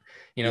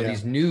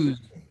 These news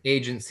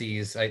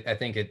agencies, I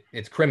think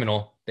it's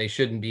criminal. They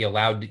shouldn't be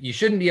allowed. You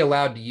shouldn't be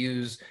allowed to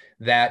use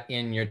that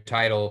in your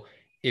title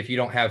if you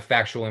don't have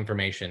factual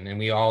information. And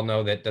we all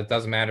know that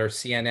doesn't matter.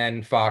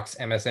 CNN, Fox,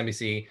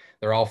 MSNBC,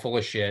 they're all full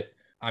of shit.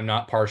 I'm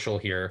not partial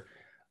here.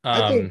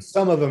 I think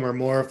some of them are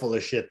more full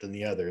of shit than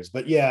the others,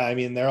 but yeah, I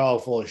mean, they're all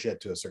full of shit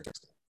to a certain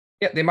extent.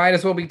 Yeah, they might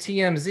as well be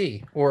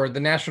TMZ or the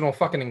National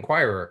fucking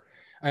Enquirer.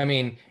 I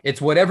mean, it's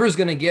whatever's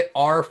going to get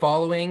our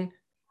following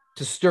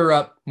to stir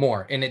up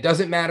more. And it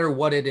doesn't matter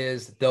what it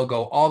is. They'll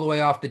go all the way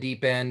off the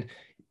deep end.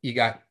 You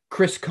got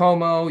Chris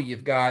Como,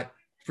 you've got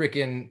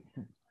freaking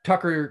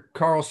Tucker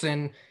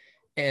Carlson,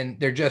 and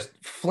they're just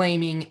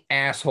flaming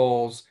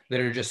assholes that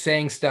are just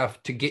saying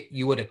stuff to get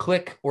you to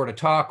click or to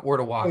talk or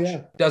to watch. Oh,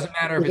 yeah. Doesn't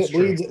matter if it's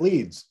true. It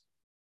leads.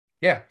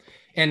 Yeah.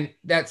 And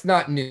that's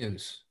not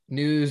news.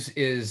 News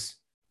is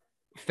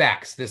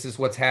facts. This is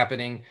what's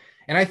happening.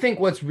 And I think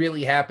what's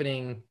really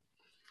happening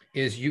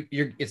is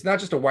it's not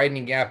just a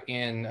widening gap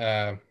in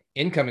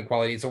income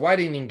equality. It's a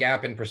widening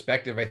gap in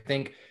perspective. I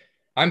think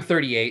I'm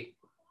 38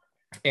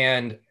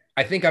 and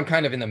I think I'm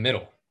kind of in the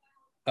middle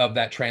of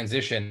that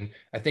transition.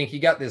 I think you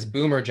got this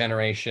boomer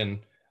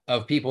generation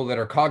of people that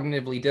are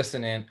cognitively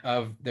dissonant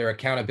of their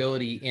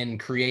accountability in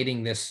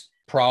creating this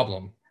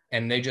problem.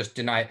 And they just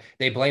deny it.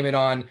 They blame it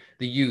on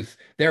the youth.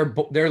 They're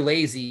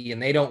lazy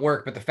and they don't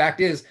work. But the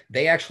fact is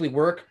they actually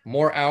work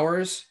more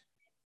hours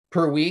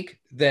per week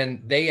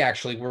than they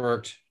actually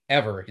worked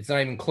ever. It's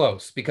not even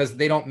close because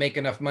they don't make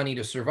enough money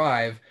to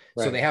survive.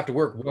 Right. So they have to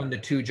work 1 to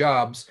 2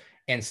 jobs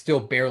and still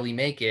barely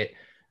make it.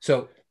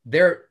 So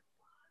they're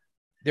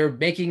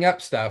making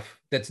up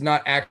stuff that's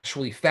not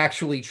actually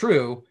factually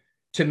true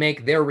to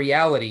make their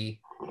reality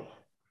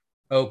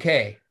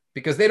okay,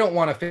 because they don't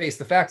want to face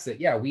the facts that,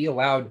 yeah, we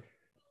allowed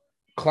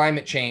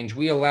climate change.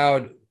 We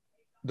allowed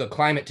the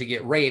climate to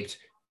get raped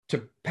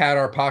to pad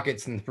our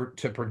pockets and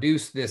to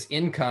produce this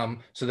income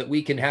so that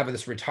we can have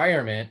this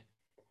retirement.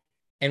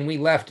 And we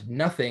left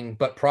nothing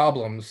but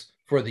problems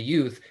for the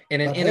youth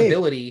and an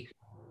inability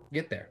to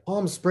get there.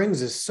 Palm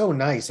Springs is so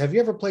nice. Have you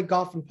ever played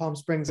golf in Palm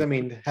Springs? I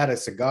mean, had a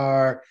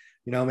cigar,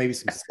 maybe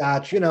some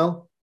scotch,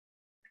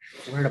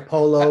 wearing a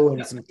polo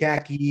and some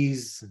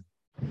khakis.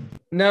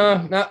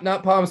 No,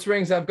 not Palm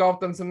Springs. I've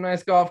golfed on some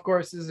nice golf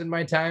courses in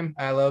my time.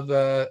 I love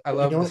the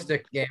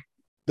stick game.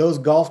 Those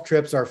golf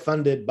trips are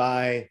funded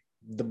by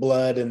the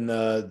blood and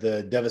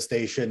the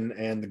devastation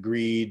and the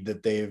greed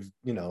that they've,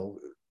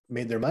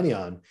 made their money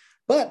on.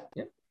 But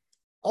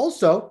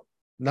also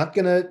not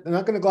gonna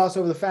gloss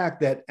over the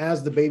fact that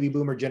as the baby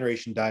boomer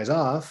generation dies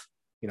off,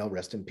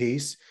 rest in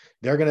peace,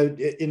 they're going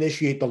to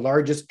initiate the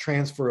largest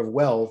transfer of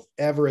wealth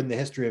ever in the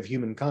history of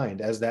humankind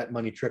as that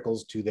money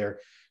trickles to their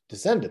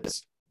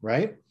descendants,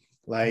 right?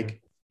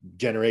 Like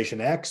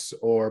Generation X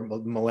or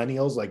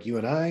millennials like you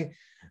and I.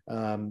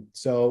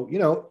 So,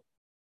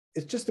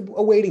 it's just a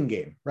waiting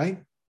game,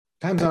 right?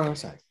 Time's on our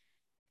side.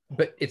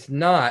 But it's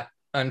not.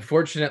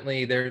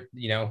 Unfortunately, there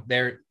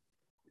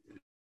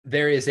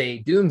is a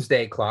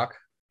doomsday clock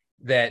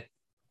that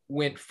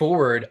went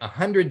forward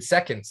 100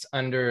 seconds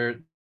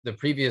under the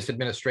previous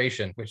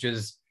administration, which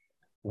is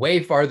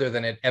way farther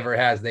than it ever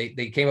has. They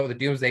came up with a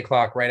doomsday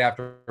clock right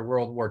after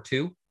World War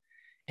II.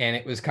 And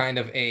it was kind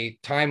of a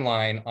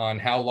timeline on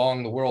how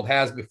long the world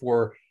has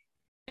before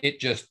it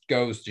just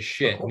goes to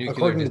shit.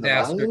 Nuclear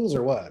disasters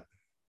or what?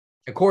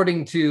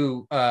 According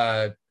to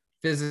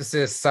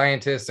physicists,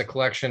 scientists, a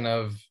collection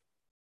of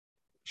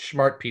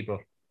smart people.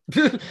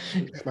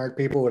 Smart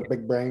people with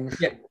big brains.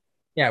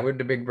 Yeah, with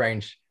the big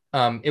brains.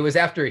 It was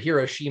after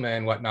Hiroshima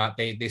and whatnot.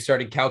 They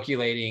started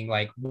calculating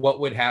like what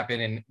would happen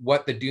and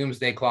what the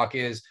doomsday clock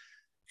is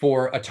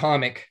for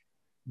atomic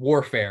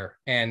warfare.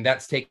 And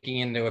that's taking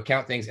into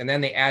account things. And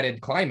then they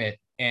added climate,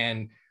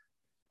 and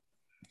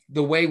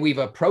the way we've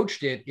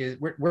approached it is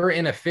we're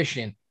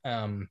inefficient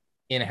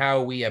in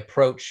how we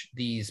approach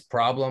these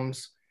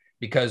problems,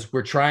 because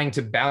we're trying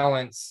to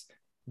balance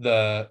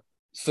the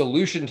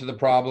solution to the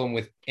problem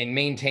with and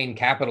maintain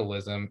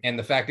capitalism. And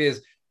the fact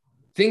is,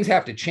 things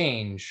have to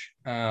change.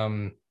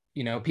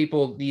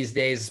 People these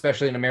days,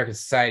 especially in American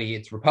society,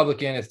 it's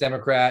Republican, it's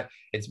Democrat,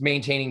 it's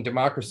maintaining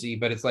democracy,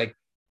 but it's like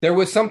there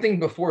was something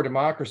before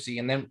democracy,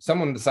 and then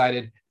someone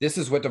decided this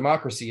is what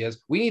democracy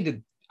is. We need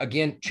to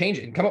again change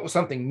it and come up with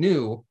something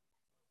new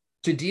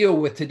to deal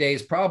with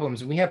today's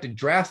problems. And we have to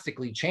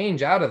drastically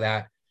change out of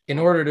that in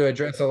order to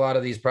address a lot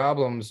of these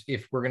problems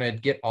if we're going to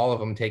get all of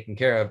them taken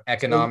care of: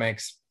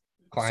 economics,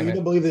 climate. So you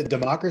don't believe that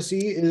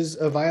democracy is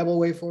a viable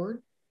way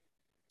forward?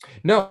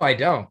 No, I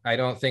don't. I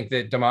don't think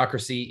that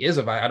democracy is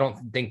I don't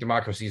think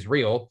democracy is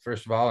real.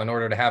 First of all, in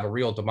order to have a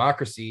real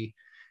democracy,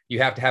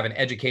 you have to have an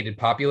educated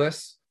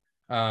populace.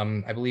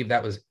 I believe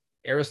that was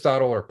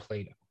Aristotle or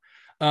Plato.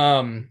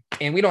 And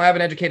we don't have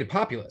an educated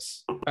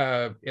populace,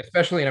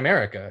 especially in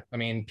America. I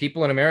mean,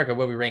 people in America,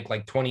 we rank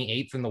like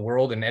 28th in the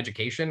world in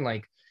education.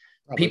 Like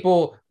Probably.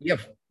 People,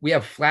 we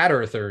have flat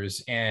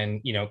earthers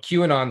and,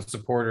 QAnon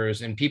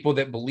supporters and people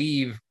that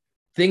believe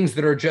things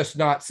that are just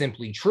not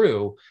simply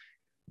true.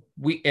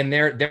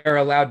 They're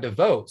allowed to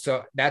vote.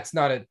 So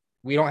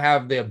we don't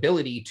have the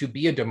ability to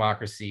be a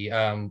democracy.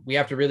 We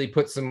have to really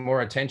put some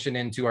more attention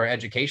into our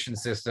education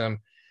system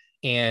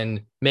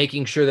and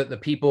making sure that the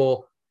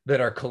people that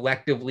are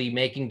collectively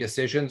making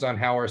decisions on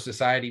how our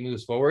society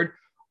moves forward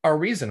are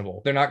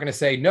reasonable. They're not going to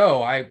say,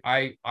 no,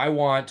 I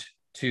want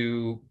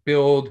to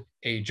build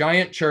a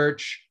giant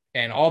church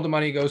and all the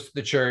money goes to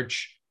the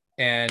church.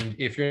 And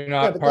if you're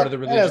not part of the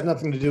religion, that has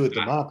nothing to do with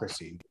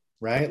democracy,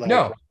 right?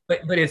 No,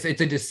 but it's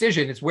a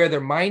decision. It's where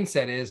their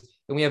mindset is.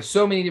 And we have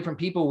so many different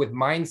people with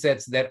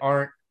mindsets that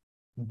aren't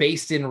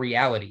based in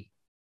reality.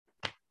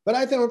 But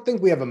I don't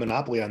think we have a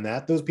monopoly on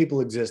that. Those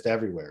people exist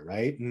everywhere,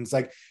 right? And it's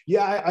like,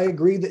 yeah, I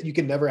agree that you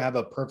can never have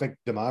a perfect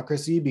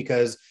democracy,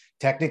 because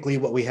technically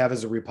what we have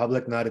is a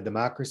republic, not a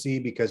democracy,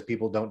 because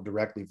people don't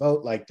directly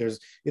vote. Like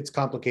it's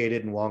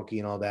complicated and wonky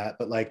and all that.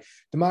 But like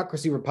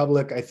democracy,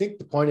 republic, I think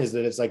the point is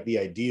that it's like the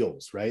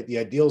ideals, right? The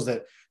ideals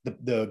that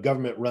the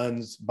government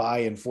runs by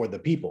and for the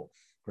people.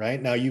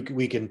 Right now,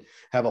 we can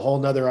have a whole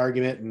nother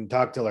argument and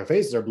talk till our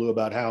faces are blue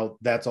about how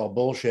that's all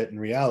bullshit in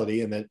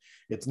reality and that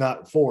it's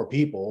not for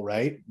people,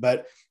 right?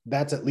 But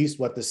that's at least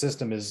what the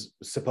system is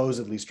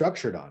supposedly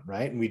structured on,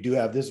 right? And we do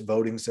have this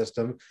voting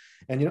system,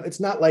 and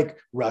it's not like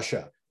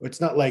Russia, it's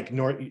not like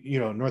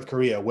North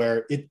Korea,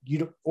 where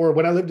or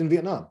when I lived in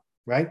Vietnam,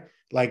 right?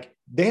 Like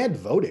they had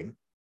voting,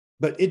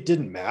 but it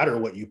didn't matter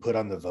what you put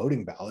on the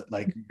voting ballot.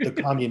 Like the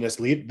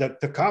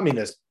the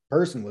communist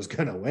person was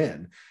going to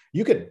win.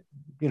 You could,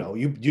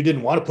 you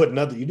didn't want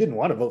to you didn't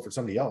want to vote for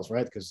somebody else,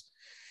 right? Because,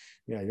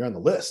 you're on the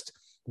list.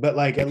 But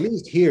like, at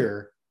least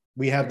here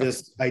we have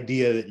this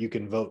idea that you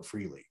can vote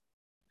freely.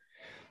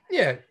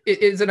 Yeah,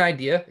 it is an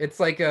idea. It's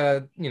like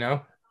what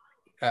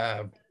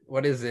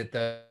is it?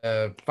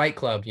 The Fight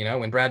Club,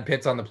 when Brad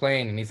Pitt's on the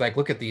plane and he's like,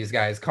 look at these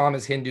guys, calm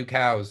as Hindu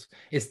cows.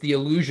 It's the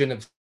illusion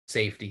of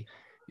safety.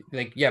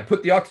 Like, yeah,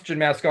 put the oxygen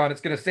mask on.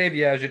 It's going to save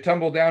you as you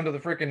tumble down to the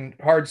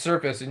freaking hard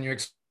surface and you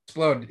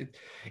explode.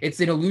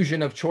 It's an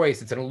illusion of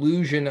choice. It's an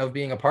illusion of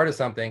being a part of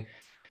something.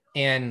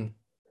 And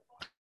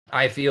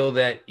I feel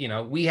that,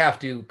 we have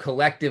to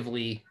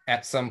collectively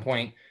at some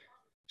point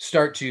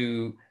start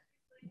to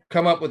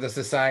come up with a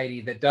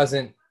society that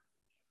doesn't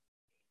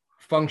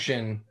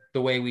function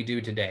the way we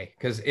do today,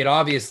 because it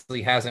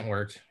obviously hasn't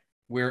worked.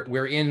 We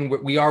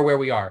are where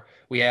we are.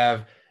 We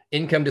have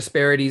income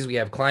disparities, we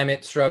have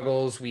climate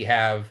struggles, we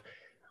have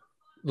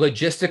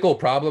logistical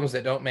problems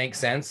that don't make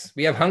sense.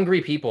 We have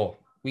hungry people.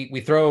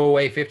 We throw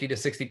away 50 to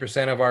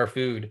 60% of our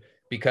food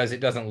because it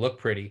doesn't look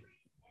pretty.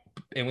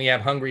 And we have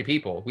hungry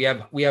people. We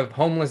have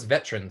homeless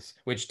veterans,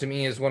 which to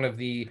me is one of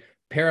the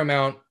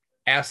paramount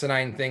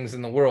asinine things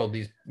in the world.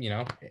 These,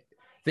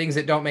 things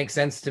that don't make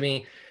sense to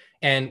me.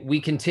 And we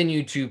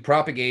continue to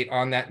propagate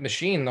on that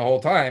machine the whole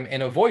time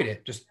and avoid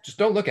it. Just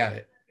don't look at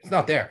it. It's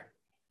not there.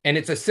 And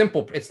it's a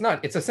simple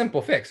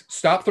fix.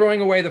 Stop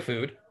throwing away the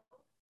food.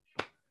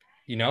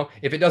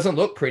 If it doesn't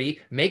look pretty,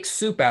 make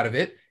soup out of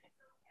it.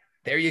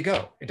 There you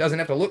go. It doesn't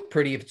have to look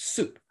pretty if it's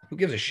soup. Who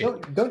gives a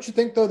shit? Don't you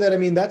think, though,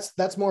 that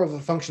that's more of a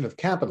function of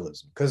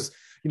capitalism? Because,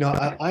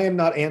 I am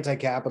not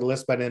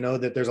anti-capitalist, but I know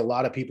that there's a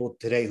lot of people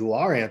today who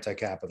are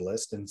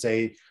anti-capitalist and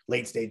say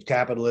late stage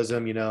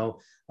capitalism,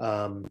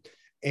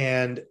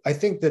 and I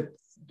think that,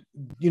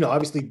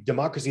 obviously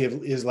democracy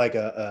is like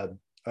a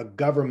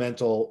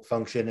governmental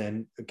function,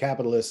 and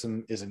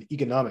capitalism is an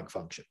economic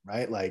function,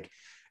 right? Like,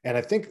 and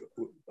I think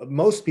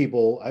most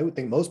people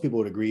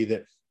would agree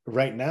that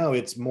right now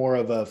it's more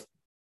of a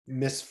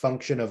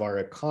misfunction of our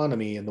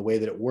economy and the way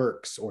that it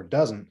works or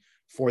doesn't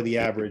for the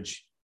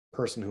average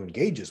person who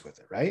engages with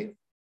it, right?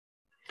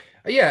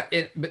 Yeah,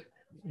 but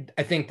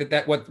I think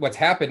that what's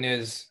happened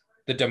is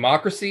the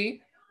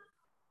democracy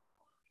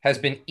has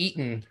been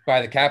eaten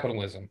by the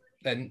capitalism,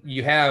 and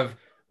you have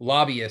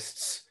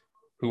lobbyists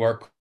who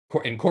are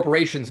and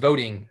corporations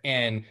voting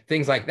and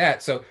things like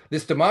that. So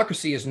this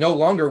democracy is no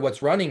longer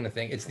what's running the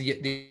thing. It's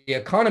the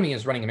economy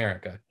is running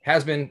America,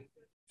 has been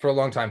for a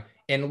long time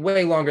and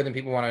way longer than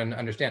people want to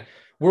understand.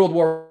 World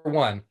War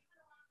I,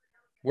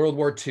 World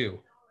War II,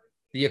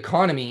 the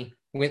economy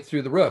went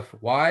through the roof.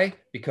 Why?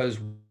 Because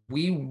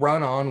we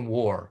run on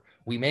war.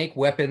 We make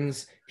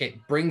weapons.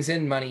 It brings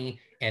in money.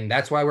 And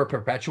that's why we're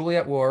perpetually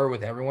at war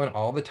with everyone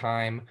all the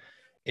time.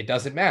 It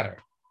doesn't matter.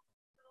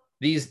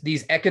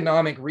 These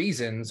economic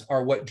reasons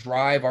are what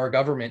drive our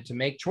government to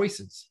make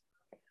choices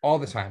all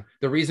the time.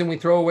 The reason we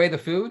throw away the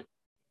food,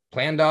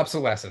 planned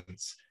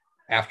obsolescence.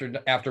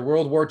 After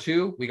World War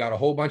II, we got a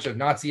whole bunch of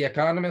Nazi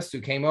economists who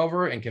came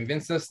over and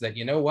convinced us that,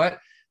 you know what,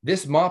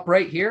 this mop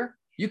right here,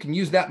 you can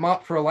use that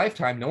mop for a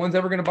lifetime. No one's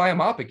ever going to buy a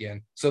mop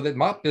again. So that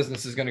mop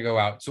business is going to go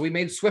out. So we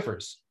made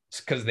Swiffers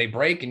because they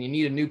break and you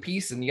need a new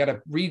piece and you got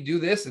to redo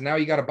this. And now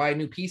you got to buy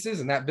new pieces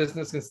and that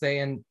business can stay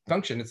in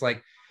function. It's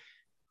like,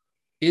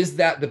 is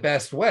that the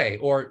best way?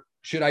 Or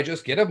should I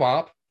just get a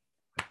mop,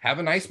 have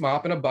a nice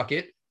mop in a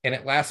bucket, and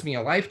it lasts me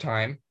a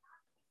lifetime,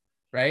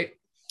 right?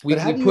 But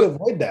how do you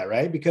avoid that,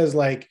 right? Because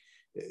like,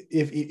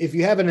 if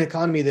you have an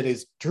economy that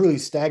is truly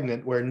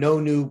stagnant, where no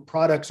new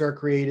products are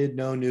created,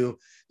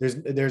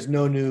 there's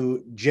no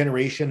new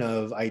generation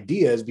of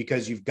ideas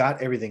because you've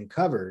got everything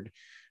covered,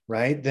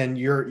 right? Then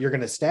you're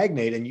going to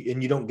stagnate and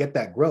you don't get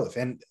that growth.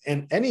 And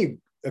any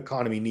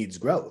economy needs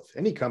growth.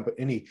 Any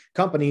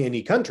company,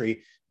 any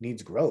country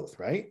needs growth,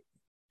 right?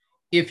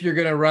 If you're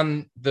going to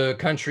run the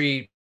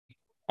country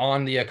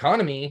on the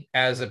economy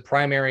as a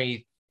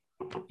primary,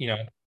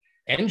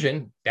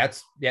 engine,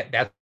 that's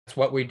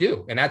what we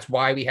do. And that's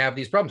why we have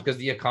these problems, because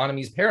the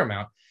economy is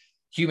paramount.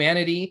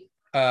 Humanity,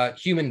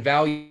 human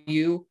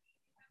value,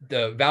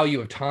 the value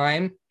of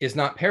time is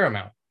not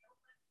paramount.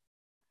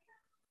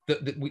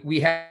 We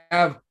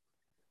have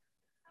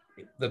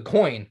the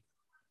coin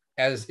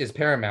as is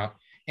paramount,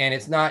 and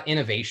it's not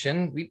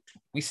innovation.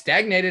 We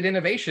stagnated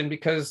innovation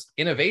because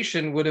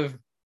innovation would have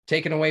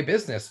taken away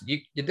business.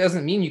 It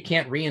doesn't mean you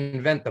can't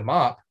reinvent the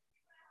mop.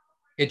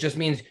 It just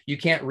means you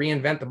can't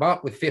reinvent the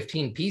mop with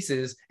 15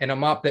 pieces and a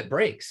mop that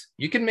breaks.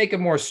 You can make a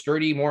more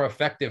sturdy, more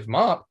effective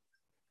mop.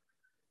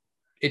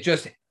 It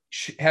just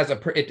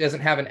it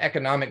doesn't have an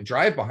economic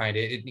drive behind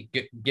it.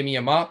 Give me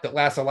a mop that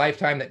lasts a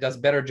lifetime, that does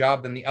a better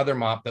job than the other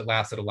mop that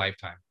lasted a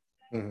lifetime.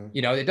 Mm-hmm.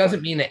 It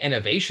doesn't mean that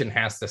innovation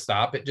has to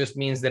stop. It just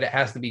means that it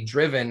has to be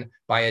driven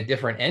by a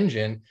different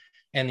engine.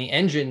 And the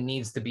engine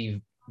needs to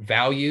be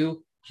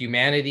value,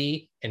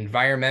 humanity,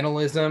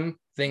 environmentalism,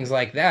 things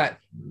like that.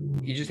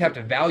 You just have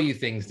to value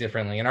things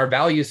differently. And our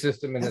value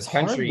system in this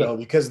country, hard, though,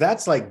 because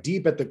that's like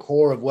deep at the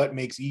core of what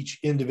makes each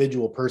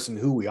individual person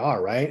who we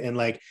are, right? And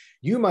like,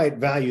 you might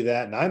value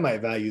that and I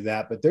might value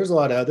that, but there's a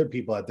lot of other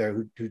people out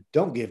there who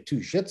don't give two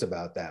shits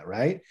about that,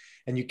 right?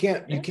 And you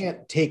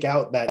can't take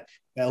out that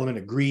element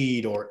of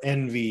greed or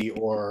envy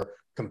or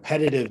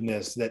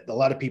competitiveness that a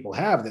lot of people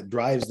have that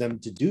drives them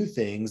to do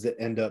things that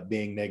end up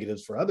being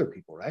negatives for other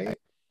people, right?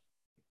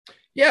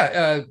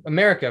 Yeah,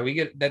 America, we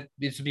get that.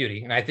 It's a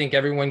beauty. And I think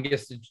everyone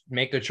gets to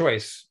make their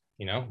choice.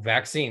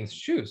 Vaccines,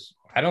 choose.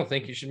 I don't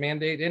think you should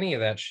mandate any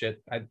of that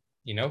shit.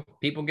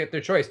 People get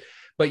their choice,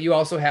 but you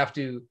also have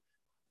to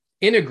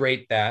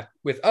integrate that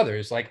with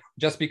others. Like,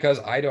 just because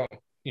I don't,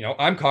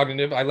 I'm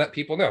cognitive, I let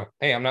people know,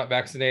 hey, I'm not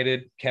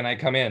vaccinated. Can I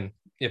come in?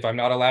 If I'm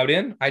not allowed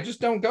in, I just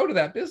don't go to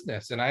that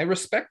business. And I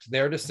respect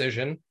their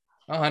decision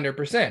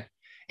 100%.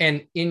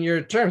 And in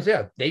your terms,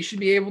 yeah, they should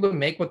be able to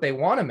make what they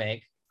want to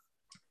make.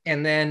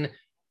 And then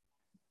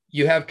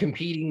you have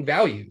competing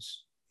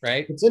values,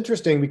 right? It's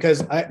interesting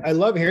because I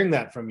love hearing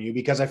that from you,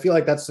 because I feel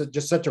like that's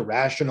just such a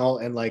rational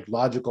and like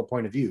logical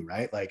point of view,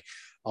 right? Like,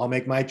 I'll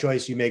make my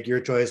choice, you make your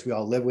choice, we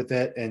all live with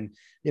it. And,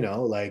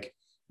 like,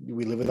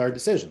 we live with our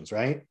decisions,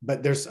 right?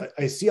 But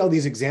I see all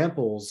these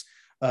examples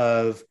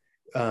of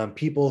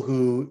people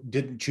who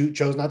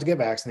chose not to get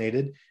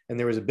vaccinated. And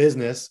there was a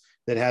business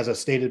that has a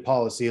stated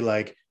policy,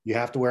 like, you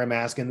have to wear a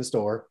mask in the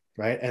store,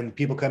 right? And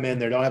people come in,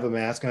 they don't have a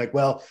mask, and like,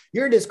 well,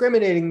 you're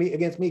discriminating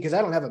against me because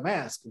I don't have a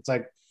mask. It's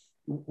like,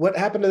 what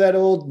happened to that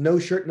old no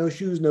shirt, no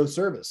shoes, no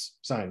service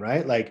sign,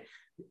 right? Like,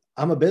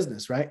 I'm a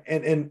business, right?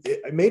 And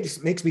it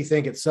makes me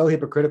think, it's so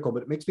hypocritical,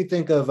 but it makes me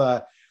think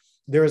of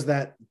there was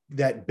that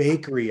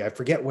bakery, I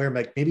forget where,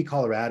 like maybe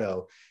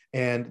Colorado,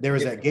 and there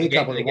was that gay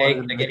couple. The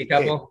gay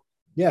couple.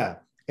 Yeah.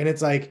 And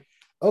it's like,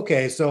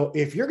 okay, so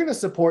if you're going to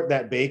support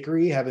that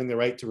bakery having the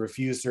right to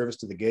refuse service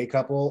to the gay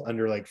couple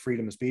under like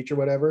freedom of speech or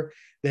whatever,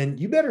 then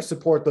you better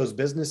support those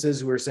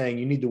businesses who are saying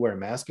you need to wear a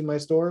mask in my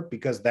store,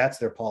 because that's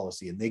their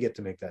policy and they get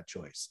to make that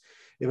choice.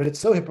 But it's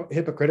so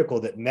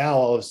hypocritical that now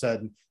all of a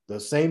sudden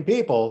those same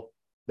people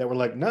that were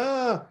like,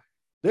 nah,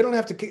 they don't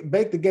have to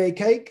bake the gay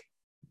cake.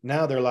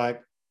 Now they're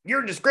like,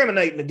 you're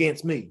discriminating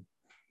against me.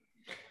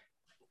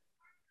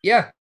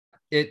 Yeah,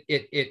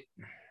 it's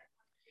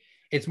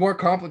more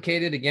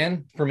complicated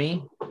again for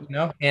me,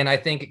 and I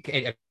think,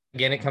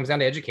 again, it comes down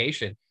to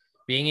education,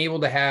 being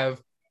able to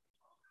have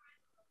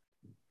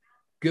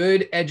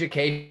good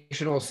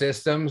educational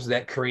systems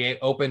that create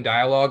open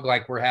dialogue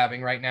like we're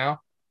having right now,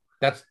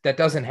 That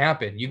doesn't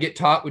happen. You get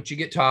taught what you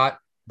get taught.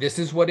 This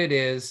is what it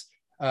is.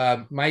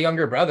 My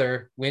younger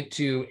brother went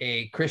to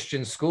a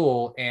Christian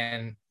school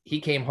and he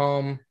came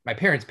home. My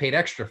parents paid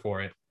extra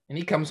for it. And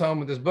he comes home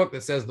with this book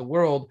that says the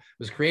world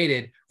was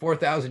created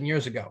 4,000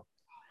 years ago.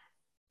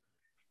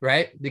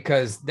 Right?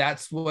 Because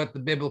that's what the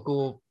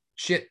biblical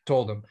shit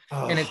told him.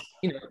 Oh. And it's,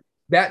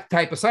 that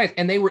type of science.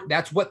 And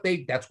that's what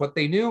they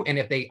knew. And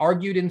if they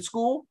argued in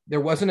school,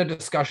 there wasn't a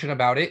discussion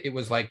about it. It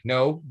was like,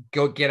 no,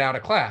 go get out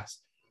of class.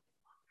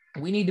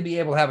 We need to be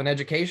able to have an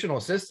educational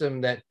system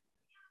that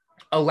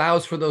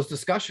allows for those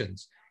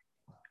discussions.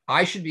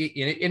 I should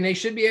be, and they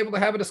should be able to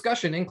have a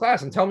discussion in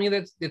class and tell me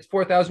that it's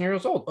 4,000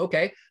 years old.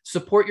 Okay,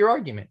 support your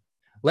argument.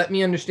 Let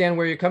me understand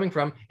where you're coming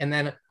from, and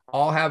then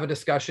I'll have a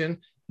discussion.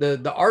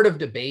 The art of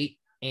debate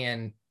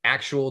and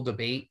actual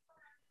debate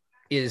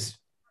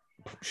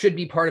should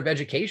be part of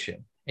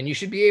education, and you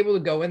should be able to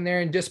go in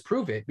there and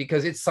disprove it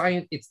because it's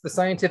science. It's the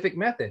scientific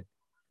method.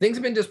 Things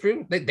have been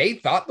disproven. They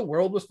thought the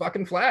world was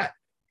fucking flat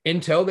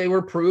until they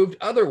were proved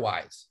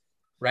otherwise,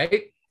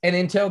 right? And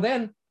until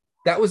then,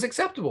 that was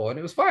acceptable and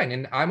it was fine,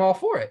 and I'm all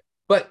for it.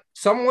 But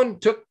someone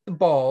took the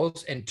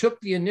balls and took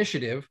the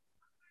initiative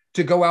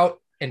to go out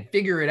and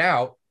figure it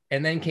out,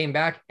 and then came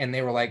back and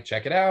they were like,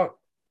 check it out.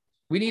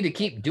 We need to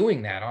keep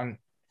doing that on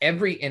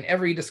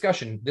every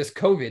discussion, this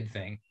COVID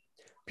thing.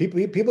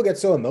 People get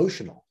so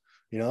emotional,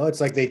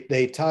 it's like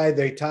they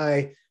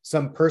tie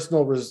some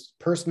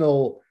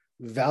personal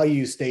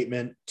value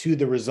statement to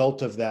the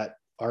result of that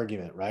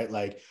argument, right?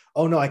 Like,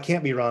 oh no, I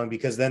can't be wrong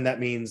because then that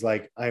means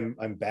like I'm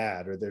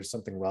bad or there's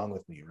something wrong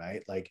with me,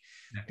 right? Like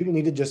people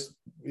need to just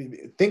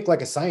think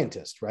like a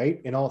scientist, right?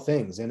 In all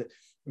things. And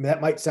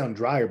that might sound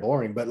dry or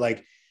boring, but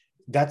like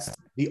that's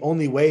the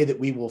only way that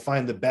we will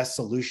find the best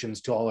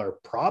solutions to all our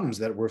problems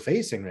that we're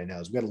facing right now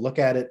is we got to look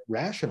at it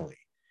rationally.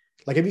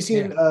 Like, have you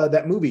seen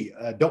that movie,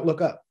 Don't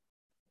Look Up?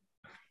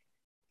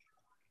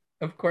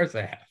 Of course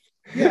I have.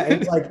 Yeah,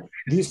 it's like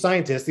these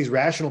scientists, these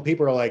rational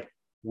people are like,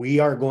 we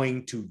are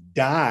going to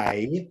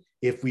die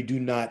if we do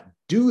not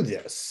do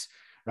this,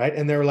 right?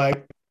 And they're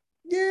like,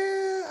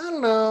 yeah, I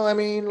don't know. I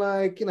mean,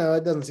 like, it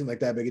doesn't seem like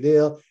that big a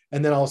deal.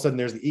 And then all of a sudden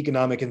there's the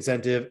economic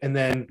incentive, and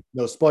then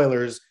no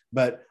spoilers,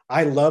 but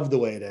I love the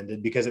way it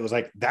ended because it was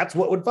like, that's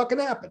what would fucking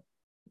happen.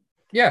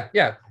 Yeah.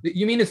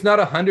 You mean it's not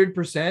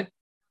 100%?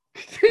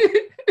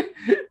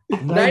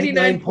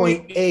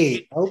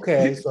 99.8.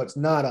 Okay, so it's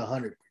not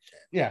 100%.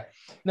 Yeah.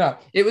 No,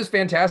 it was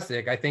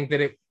fantastic. I think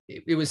that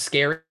it was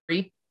scary.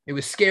 It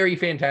was scary,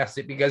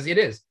 fantastic, because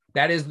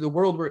that is the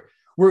world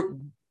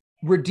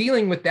we're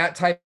dealing with, that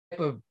type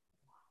of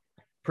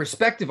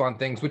perspective on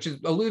things, which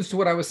alludes to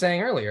what I was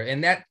saying earlier.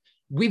 And that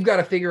we've got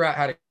to figure out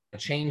how to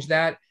change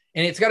that.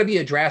 And it's got to be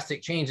a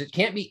drastic change. It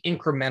can't be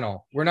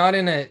incremental. We're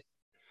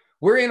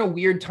in a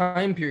weird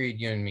time period,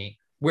 you and me,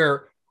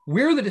 where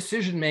we're the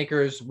decision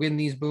makers when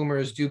these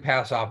boomers do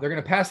pass off. They're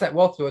going to pass that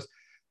wealth to us,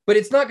 but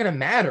it's not going to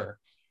matter.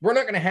 We're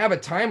not going to have a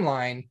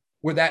timeline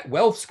where that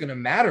wealth's going to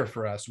matter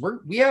for us.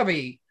 We have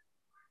a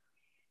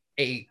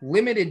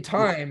limited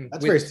time.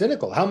 That's very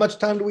cynical. How much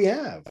time do we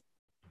have?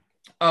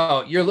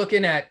 Oh, if you're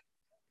looking at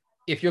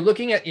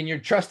and you're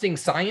trusting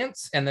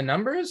science and the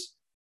numbers,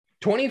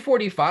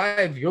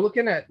 2045, you're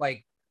looking at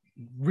like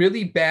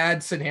really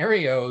bad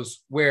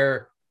scenarios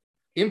where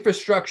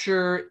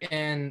infrastructure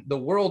and the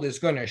world is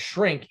going to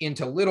shrink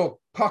into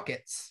little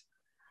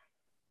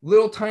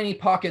tiny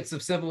pockets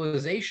of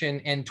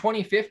civilization. And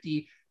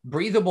 2050,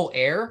 breathable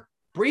air,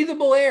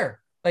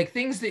 like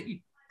things that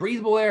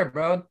breathable air,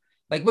 bro.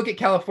 Like, look at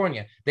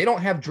California. They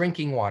don't have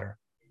drinking water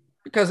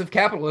because of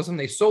capitalism.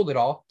 They sold it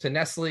all to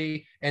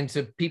Nestle and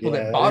to people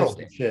that bottled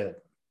it. Shit.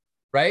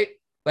 Right?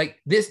 Like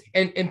this,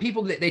 and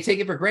people that they take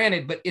it for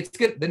granted, but it's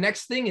good. The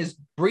next thing is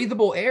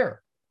breathable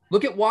air.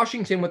 Look at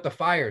Washington with the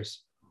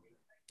fires.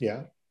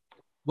 Yeah.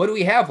 What do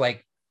we have?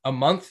 Like a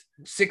month,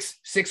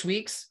 six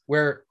weeks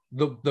where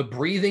the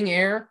breathing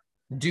air,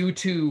 due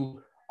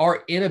to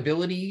our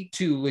inability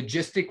to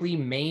logistically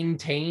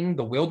maintain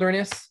the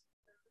wilderness,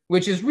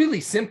 which is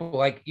really simple.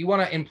 Like, you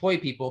want to employ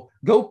people,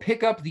 go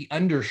pick up the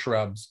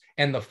undershrubs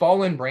and the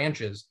fallen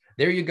branches.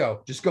 There you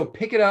go. Just go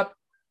pick it up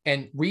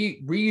and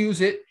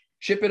reuse it,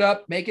 ship it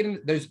up, make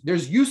it.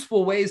 There's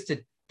useful ways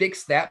to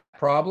fix that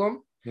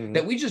problem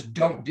that we just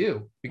don't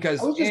do, because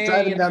I was just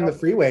driving down the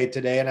freeway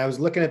today and I was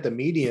looking at the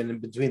median in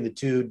between the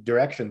two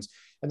directions,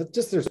 and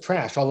there's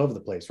trash all over the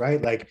place,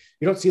 right? Like,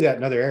 you don't see that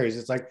in other areas.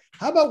 It's like,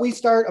 how about we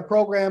start a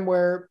program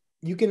where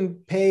you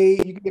can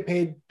get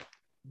paid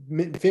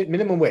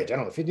minimum wage, I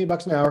don't know,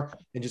 $15 an hour,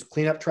 and just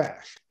clean up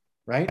trash,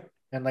 right?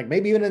 And like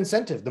maybe even an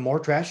incentive. The more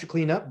trash you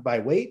clean up by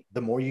weight,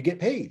 the more you get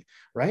paid,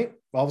 right?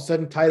 All of a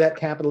sudden tie that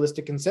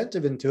capitalistic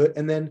incentive into it.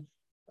 And then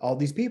all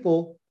these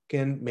people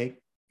can make,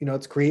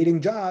 it's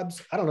creating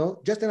jobs. I don't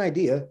know, just an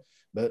idea,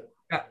 but.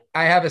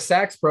 I have a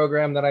SACS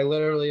program that I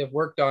literally have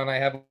worked on. I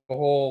have a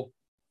whole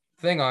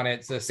thing on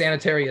it. It's a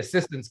sanitary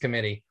assistance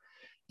committee,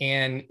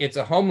 and it's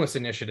a homeless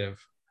initiative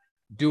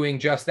doing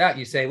just that.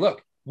 You say,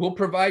 look, we'll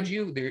provide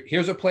you,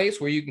 here's a place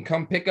where you can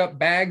come pick up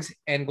bags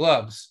and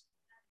gloves,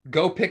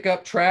 go pick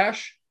up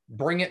trash,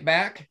 bring it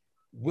back,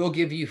 we'll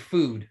give you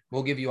food,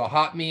 we'll give you a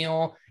hot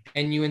meal,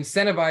 and you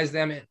incentivize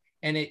them.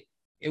 And it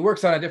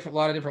works on a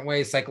lot of different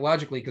ways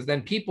psychologically, because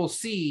then people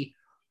see,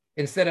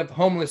 instead of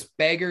homeless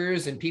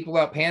beggars and people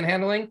out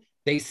panhandling,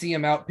 they see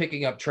them out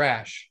picking up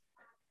trash,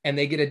 and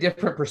they get a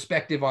different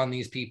perspective on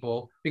these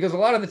people, because a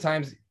lot of the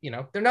times,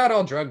 they're not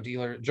all drug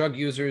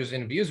users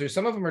and abusers.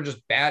 Some of them are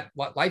just bad.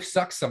 Life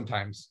sucks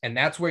sometimes. And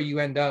that's where you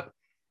end up.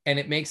 And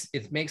it makes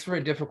for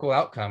a difficult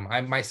outcome.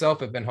 I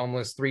myself have been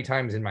homeless 3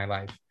 times in my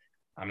life.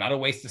 I'm not a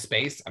waste of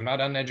space. I'm not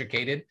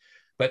uneducated,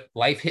 but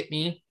life hit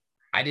me.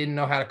 I didn't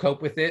know how to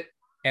cope with it.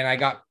 And I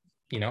got,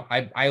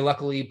 I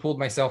luckily pulled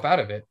myself out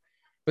of it,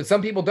 but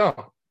some people don't.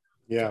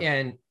 Yeah.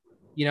 And,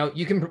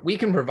 we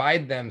can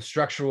provide them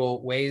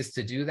structural ways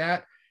to do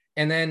that.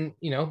 And then,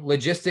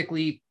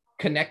 logistically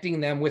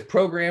connecting them with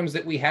programs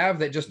that we have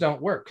that just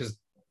don't work because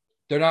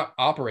they're not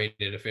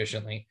operated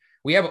efficiently.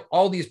 We have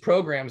all these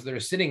programs that are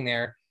sitting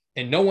there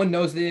and no one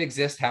knows they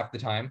exist half the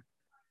time.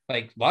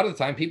 Like, a lot of the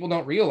time, people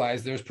don't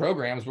realize there's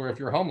programs where if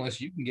you're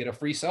homeless, you can get a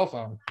free cell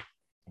phone.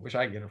 I wish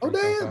I could get a free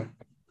cell phone.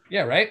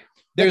 Yeah, right?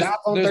 There's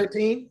iPhone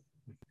 13.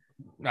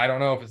 I don't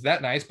know if it's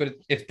that nice, but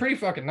it's pretty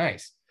fucking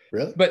nice.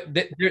 Really? But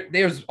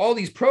there's all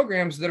these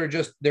programs that are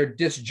they're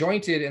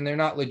disjointed and they're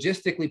not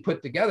logistically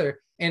put together.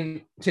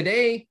 And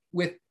today,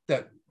 with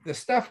the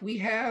stuff we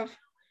have,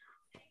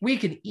 we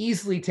can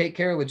easily take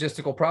care of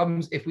logistical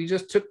problems if we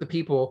just took the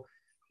people.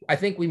 I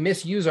think we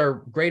misuse our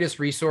greatest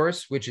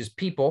resource, which is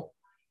people.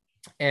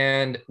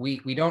 And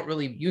we don't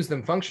really use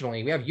them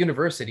functionally. We have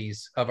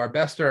universities of our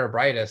best or our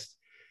brightest.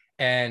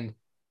 And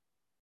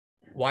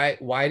why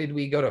did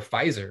we go to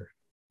Pfizer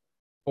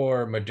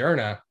or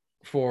Moderna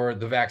for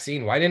the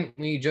vaccine? Why didn't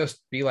we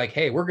just be like,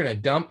 hey, we're going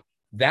to dump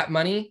that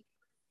money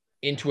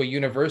into a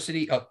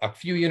university, a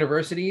few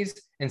universities,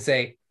 and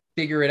say,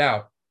 figure it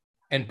out,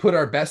 and put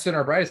our best and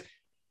our brightest?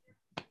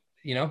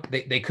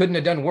 They couldn't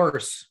have done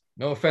worse.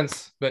 No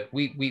offense, but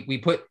we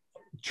put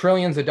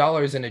trillions of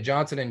dollars into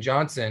Johnson &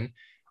 Johnson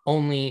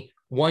only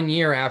 1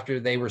 year after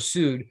they were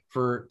sued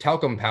for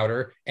talcum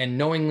powder and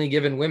knowingly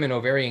given women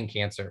ovarian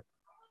cancer.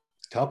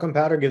 Talcum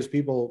powder gives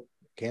people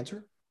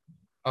cancer?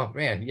 Oh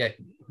man, yeah,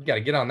 you got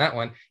to get on that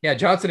one. Yeah,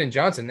 Johnson &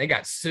 Johnson, they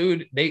got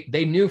sued.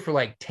 They knew for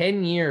like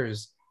 10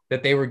 years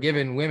that they were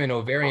giving women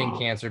ovarian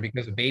cancer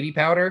because of baby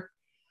powder.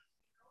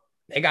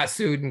 They got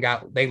sued and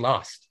they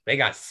lost. They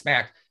got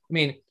smacked. I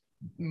mean,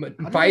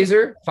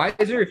 Pfizer,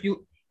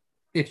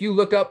 if you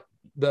look up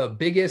the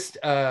biggest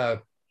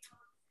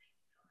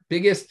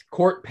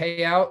court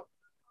payout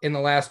in the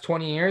last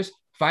 20 years,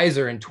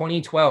 Pfizer in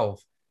 2012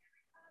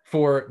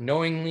 for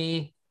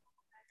knowingly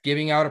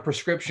giving out a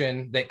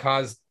prescription that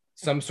caused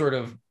some sort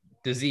of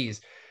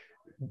disease.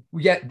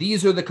 Yet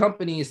these are the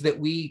companies that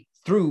we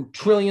threw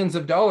trillions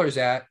of dollars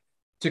at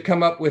to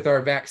come up with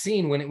our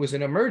vaccine when it was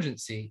an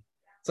emergency.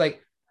 It's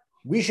like,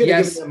 we should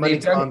have given that money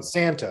to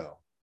Monsanto.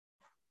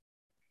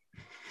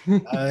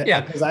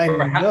 Yeah, because I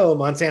know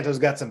Monsanto's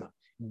got some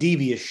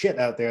devious shit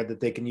out there that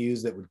they can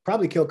use that would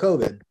probably kill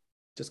COVID.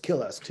 Just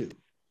kill us too.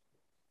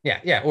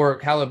 Yeah. Or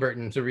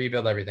Halliburton to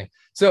rebuild everything.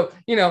 So,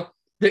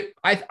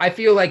 I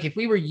feel like if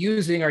we were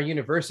using our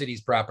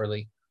universities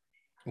properly,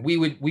 we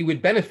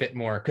would benefit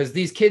more, because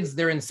these kids,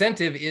 their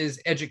incentive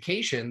is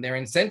education. Their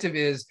incentive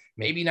is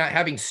maybe not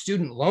having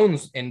student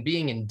loans and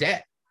being in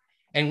debt.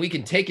 And we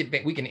can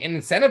we can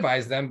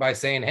incentivize them by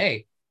saying,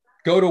 hey,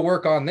 go to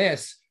work on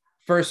this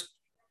first.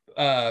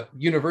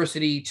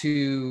 University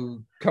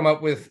to come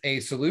up with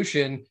a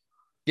solution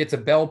gets a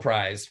Bell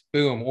Prize,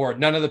 boom, or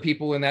none of the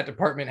people in that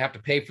department have to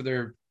pay for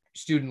their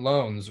student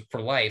loans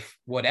for life,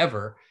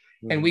 whatever.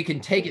 Mm-hmm. And we can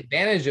take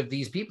advantage of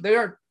these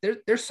people.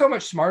 They're so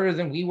much smarter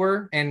than we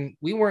were, and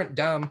we weren't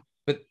dumb.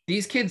 But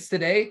these kids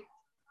today,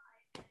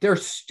 they're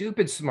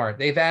stupid smart.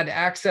 They've had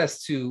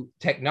access to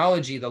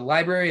technology, the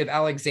Library of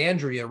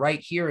Alexandria right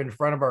here in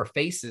front of our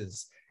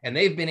faces, and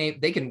they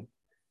can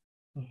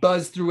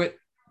buzz through it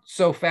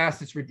so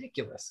fast it's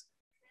ridiculous.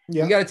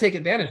 Yeah, we got to take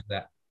advantage of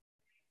that.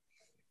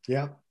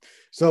 Yeah.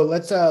 So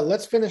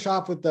let's finish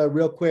off with a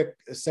real quick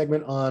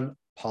segment on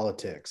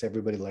politics.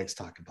 Everybody likes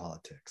talking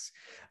politics.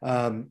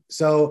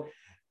 So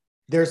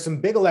there's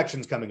some big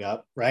elections coming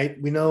up, right?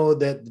 We know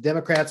that the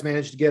Democrats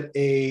managed to get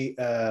a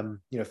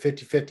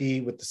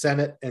 50-50 with the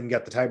Senate and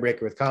got the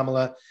tiebreaker with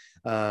Kamala.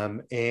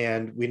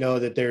 And we know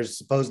that there's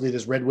supposedly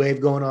this red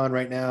wave going on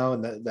right now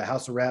in the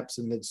House of Reps,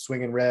 and it's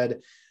swinging red.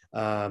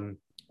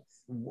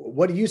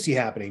 What do you see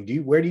happening?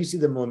 Where do you see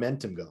the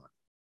momentum going?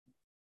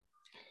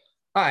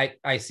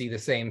 I see the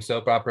same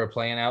soap opera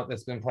playing out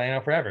that's been playing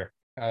out forever.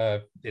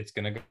 It's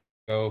going to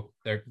go,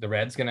 the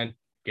Reds going to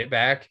get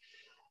back.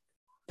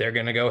 They're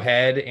going to go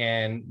ahead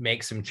and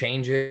make some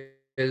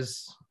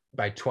changes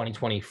by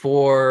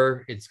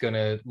 2024. It's going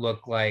to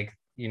look like,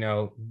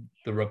 the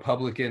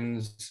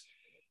Republicans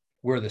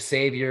were the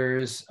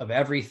saviors of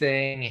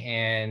everything.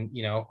 And,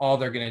 all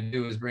they're going to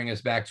do is bring us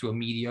back to a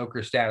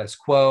mediocre status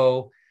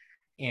quo.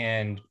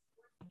 And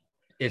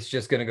it's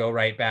just going to go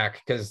right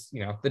back because,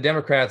 the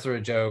Democrats are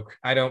a joke.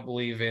 I don't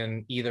believe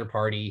in either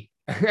party.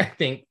 I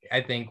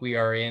think we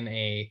are in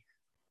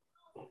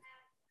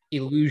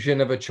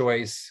illusion of a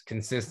choice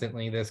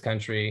consistently this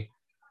country.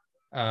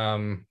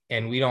 And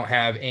we don't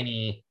have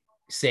any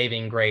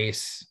saving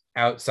grace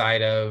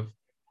outside of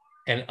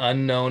an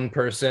unknown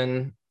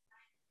person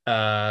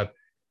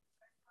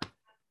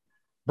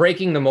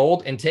breaking the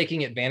mold and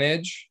taking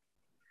advantage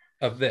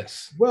of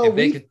this. Well, if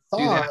they we could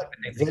thought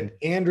do that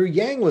Andrew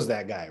Yang was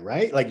that guy,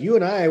 right? Like you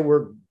and I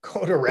were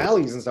going to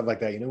rallies and stuff like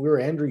that. You know, we were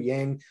Andrew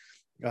Yang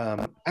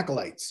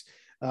acolytes.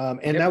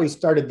 And now we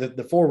started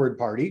the Forward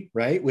Party,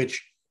 right?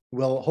 Which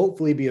will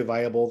hopefully be a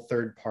viable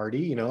third party.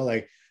 You know,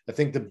 like I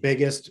think the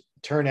biggest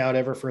turnout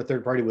ever for a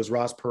third party was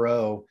Ross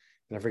Perot.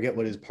 And I forget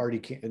what his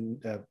party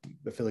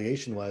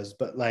affiliation was,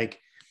 but like,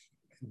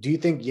 do you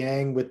think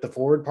Yang with the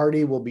Forward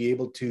Party will be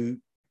able to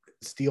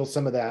steal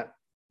some of that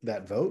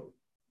vote?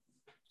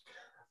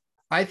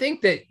 I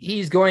think that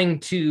he's going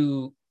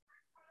to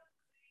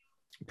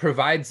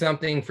provide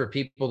something for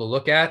people to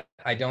look at.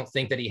 I don't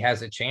think that he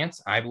has a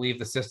chance. I believe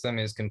the system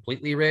is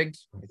completely rigged.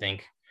 I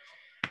think,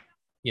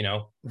 you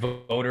know,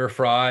 voter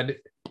fraud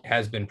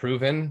has been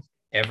proven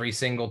every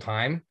single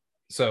time.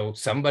 So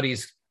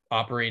somebody's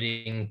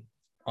operating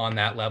on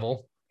that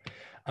level.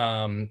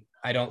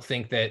 I don't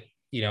think that,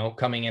 you know,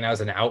 coming in as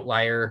an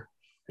outlier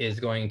is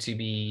going to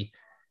be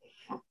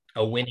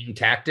a winning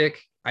tactic.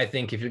 I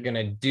think if you're going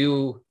to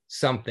do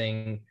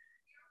something,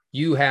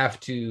 you have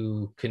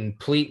to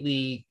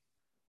completely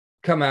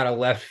come out of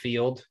left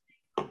field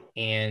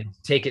and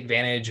take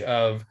advantage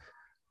of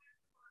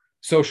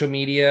social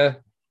media,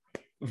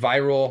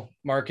 viral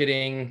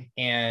marketing,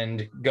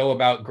 and go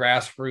about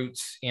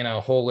grassroots in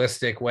a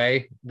holistic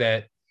way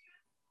that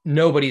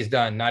nobody's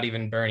done, not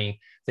even Bernie.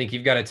 I think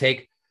you've got to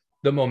take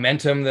the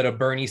momentum that a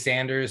Bernie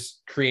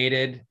Sanders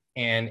created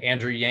and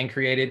Andrew Yang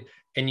created,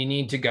 and you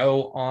need to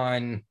go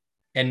on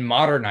and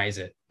modernize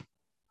it.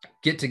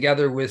 Get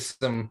together with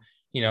some,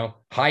 you know,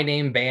 high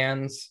name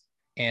bands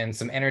and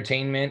some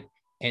entertainment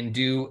and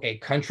do a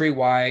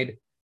countrywide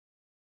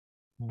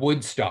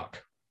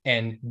Woodstock.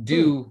 And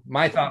do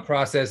my thought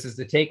process is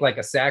to take like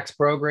a Saks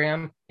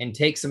program and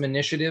take some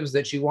initiatives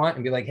that you want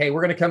and be like, hey,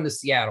 we're going to come to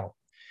Seattle.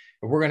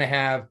 We're going to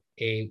have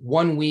a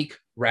 1 week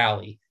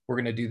rally. We're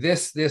going to do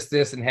this,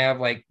 and have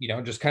like, you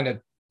know, just kind of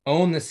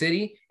own the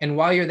city. And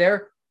while you're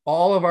there,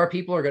 all of our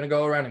people are going to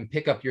go around and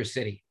pick up your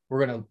city.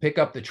 We're going to pick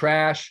up the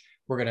trash.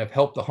 We're going to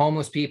help the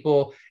homeless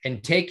people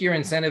and take your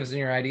incentives and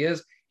your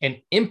ideas and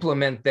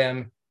implement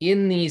them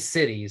in these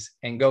cities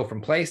and go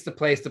from place to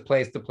place to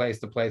place to place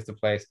to place to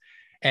place.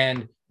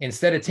 And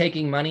instead of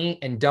taking money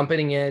and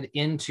dumping it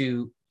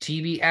into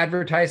TV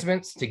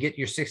advertisements to get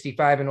your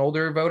 65 and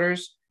older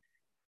voters,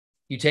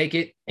 you take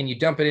it and you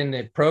dump it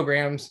into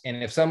programs.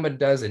 And if someone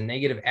does a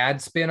negative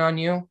ad spin on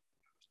you,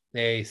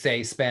 they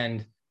say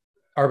spend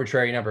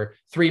arbitrary number,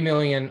 3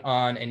 million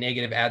on a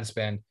negative ad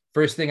spend.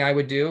 First thing I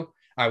would do,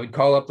 I would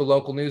call up the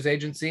local news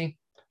agency.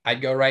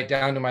 I'd go right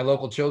down to my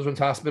local children's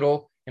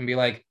hospital and be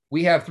like,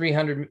 we have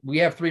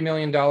 $3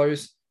 million.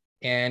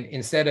 And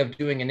instead of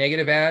doing a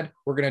negative ad,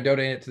 we're going to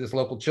donate it to this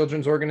local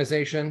children's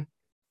organization.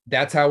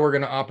 That's how we're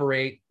going to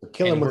operate.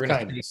 Kill them with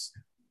kindness.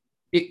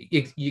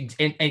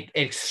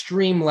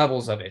 Extreme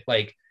levels of it.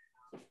 Like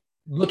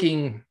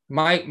looking,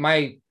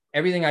 my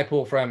everything I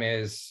pull from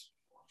is,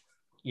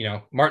 you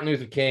know, Martin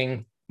Luther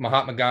King,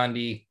 Mahatma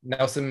Gandhi,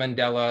 Nelson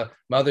Mandela,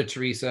 Mother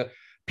Teresa,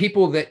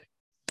 people that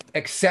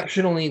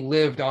exceptionally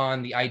lived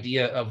on the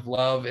idea of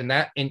love and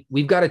that. And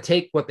we've got to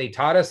take what they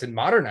taught us and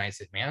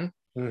modernize it, man.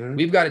 Mm-hmm.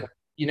 We've got to,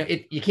 you know,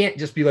 you can't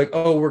just be like,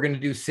 oh, we're going to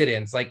do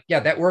sit-ins. Like, yeah,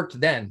 that worked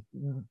then.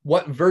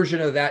 What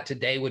version of that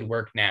today would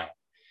work now?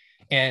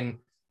 And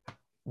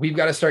we've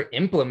got to start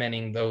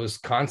implementing those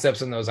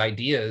concepts and those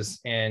ideas.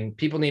 And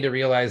people need to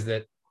realize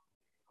that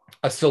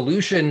a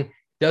solution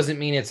doesn't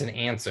mean it's an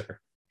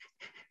answer,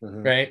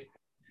 right?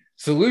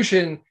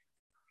 Solution,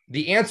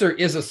 the answer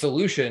is a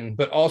solution,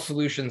 but all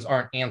solutions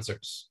aren't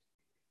answers.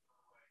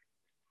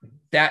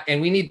 That, and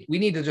we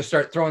need to just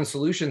start throwing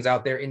solutions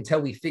out there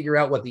until we figure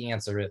out what the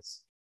answer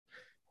is.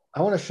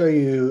 I want to show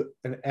you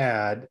an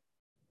ad.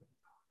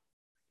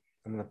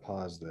 I'm going to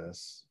pause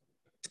this.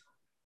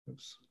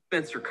 Oops.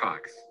 Spencer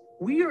Cox.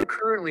 We are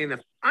currently in the...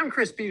 I'm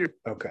Chris Peters.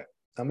 Okay.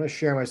 I'm going to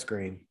share my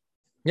screen.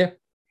 Yeah.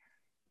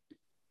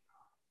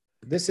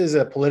 This is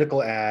a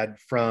political ad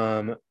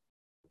from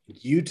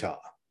Utah.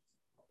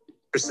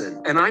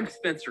 And I'm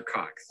Spencer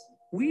Cox.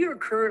 We are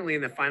currently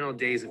in the final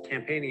days of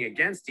campaigning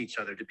against each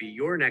other to be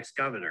your next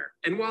governor.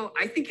 And while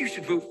I think you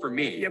should vote for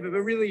me... Yeah, but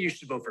really you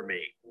should vote for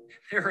me.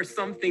 There are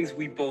some things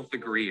we both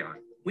agree on.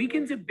 We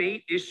can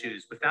debate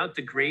issues without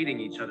degrading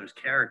each other's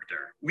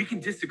character. We can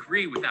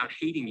disagree without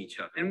hating each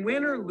other. And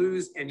win or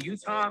lose in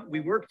Utah, we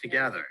work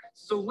together.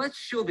 So let's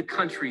show the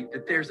country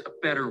that there's a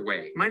better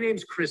way. My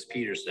name's Chris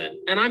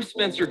Peterson. And I'm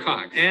Spencer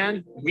Cox.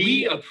 And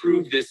we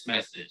approve this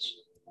message.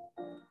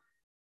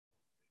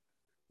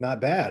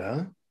 Not bad,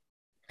 huh?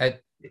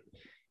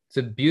 It's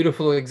a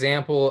beautiful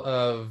example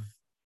of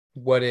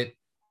what it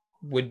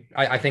would,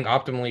 I think,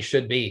 optimally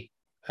should be.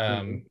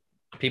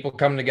 People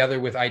come together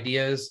with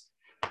ideas.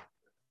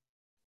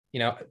 You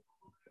know,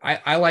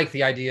 I like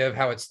the idea of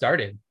how it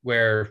started,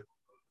 where,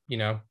 you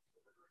know,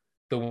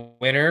 the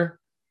winner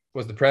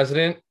was the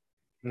president.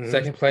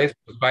 Second place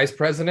was vice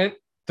president.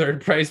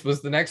 Third place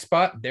was the next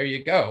spot. There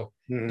you go.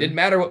 Didn't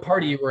matter what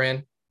party you were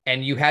in,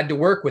 and you had to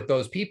work with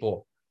those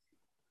people.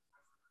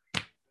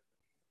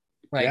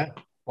 Like,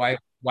 why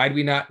do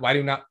we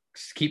not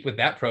keep with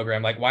that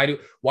program? Like,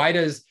 why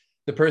does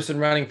the person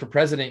running for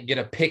president get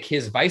to pick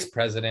his vice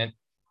president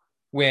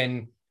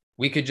when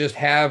we could just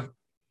have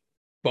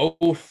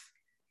both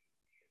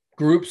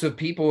groups of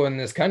people in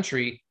this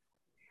country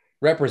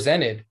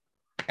represented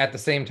at the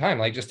same time?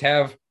 Like, just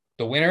have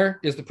the winner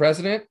is the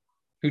president,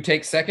 who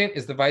takes second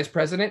is the vice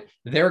president.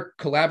 Their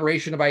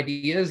collaboration of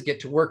ideas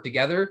get to work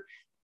together,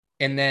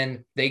 and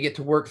then they get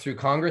to work through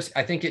Congress.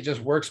 I think it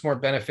just works more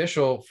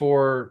beneficial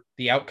for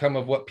the outcome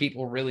of what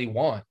people really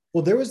want.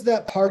 Well, there was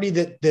that party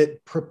that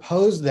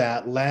proposed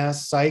that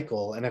last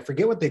cycle, and I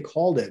forget what they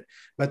called it,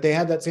 but they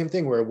had that same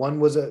thing where one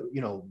was a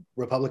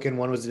Republican,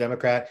 one was a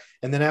Democrat,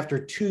 and then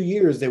after 2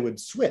 years they would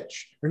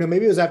switch, or no,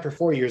 maybe it was after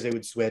 4 years they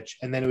would switch,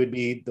 and then it would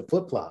be the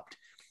flip flopped.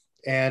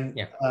 And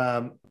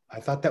I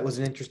thought that was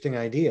an interesting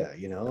idea,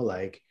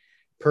 like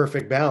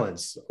perfect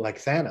balance, like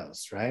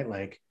Thanos, right?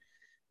 Like,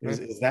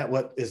 is that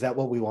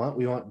what we want?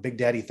 We want Big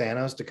Daddy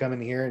Thanos to come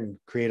in here and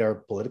create our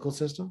political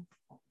system?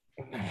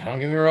 Don't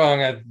get me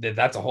wrong.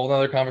 That's a whole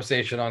other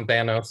conversation on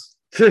Thanos.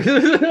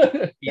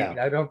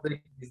 I don't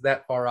think he's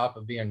that far off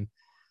of being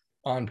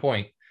on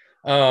point.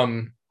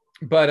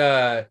 But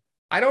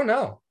I don't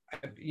know.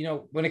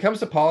 When it comes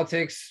to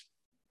politics,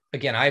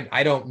 again,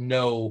 I don't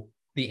know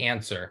the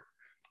answer.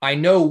 I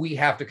know we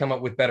have to come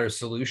up with better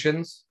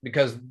solutions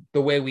because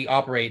the way we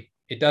operate,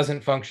 it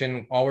doesn't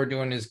function. All we're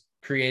doing is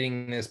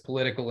creating this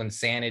political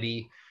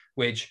insanity,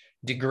 which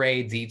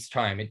degrades each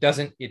time. It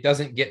doesn't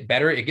get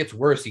better. It gets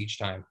worse each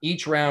time.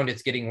 Each round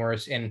it's getting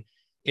worse. And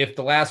if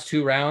the last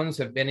 2 rounds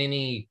have been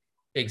any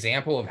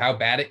example of how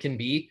bad it can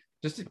be,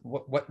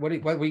 what are we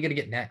going to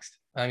get next?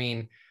 I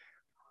mean,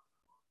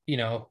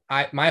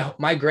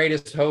 my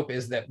greatest hope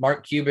is that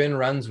Mark Cuban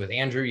runs with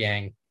Andrew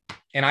Yang.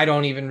 And I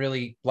don't even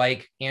really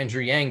like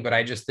Andrew Yang, but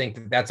I just think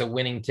that that's a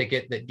winning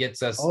ticket that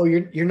gets us. Oh,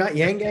 you're not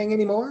Yang Gang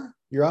anymore?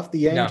 You're off the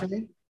Yang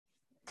train?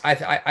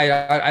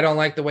 I don't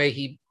like the way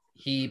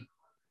he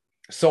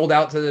sold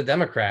out to the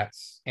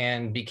Democrats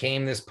and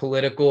became this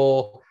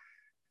political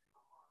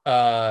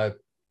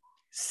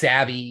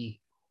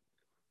savvy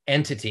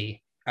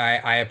entity.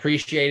 I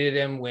appreciated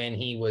him when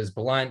he was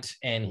blunt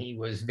and he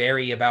was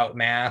very about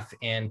math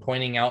and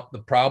pointing out the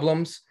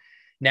problems.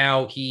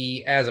 Now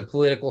he has a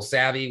political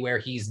savvy where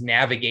he's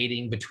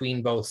navigating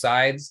between both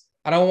sides.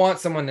 I don't want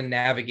someone to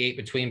navigate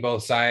between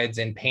both sides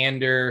and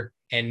pander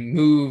and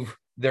move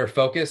their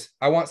focus.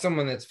 I want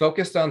someone that's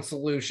focused on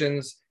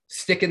solutions,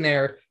 sticking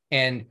there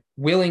and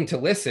willing to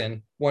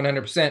listen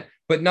 100%,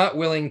 but not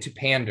willing to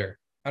pander.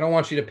 I don't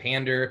want you to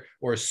pander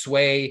or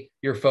sway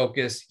your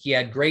focus. He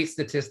had great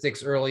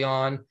statistics early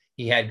on.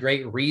 He had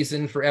great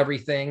reason for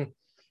everything.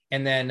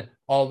 And then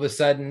all of a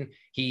sudden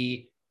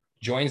he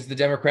joins the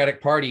Democratic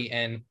Party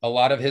and a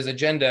lot of his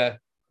agenda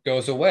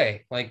goes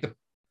away. Like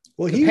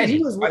he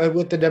was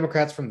with the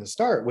Democrats from the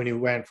start when he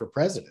ran for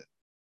president.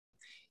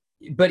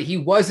 But he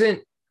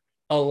wasn't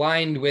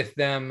aligned with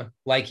them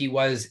like he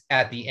was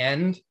at the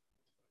end.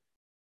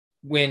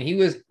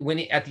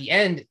 At the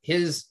end,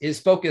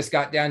 his focus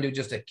got down to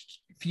just a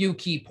few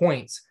key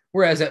points.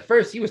 Whereas at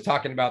first he was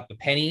talking about the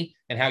penny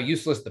and how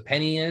useless the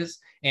penny is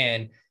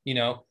and,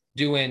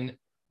 doing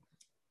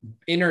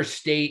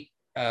interstate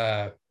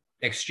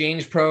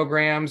exchange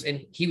programs.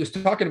 And he was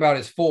talking about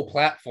his full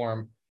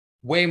platform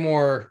way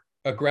more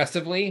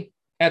aggressively.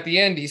 At the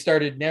end, he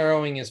started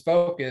narrowing his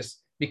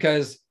focus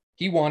because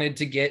he wanted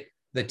to get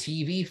the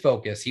TV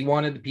focus. He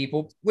wanted the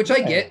people, which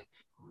I get.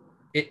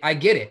 I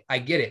get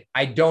it.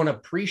 I don't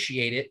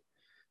appreciate it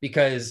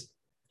because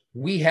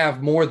we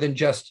have more than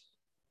just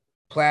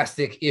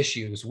plastic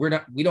issues.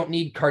 We don't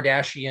need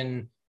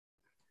Kardashian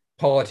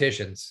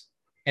politicians.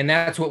 And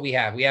that's what we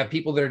have. We have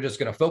people that are just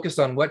going to focus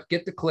on what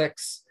get the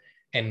clicks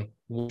and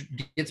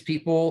gets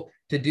people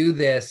to do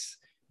this.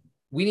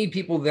 We need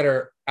people that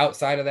are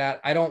outside of that.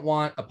 I don't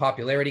want a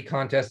popularity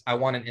contest. I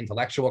want an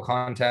intellectual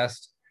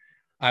contest.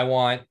 I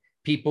want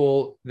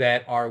people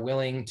that are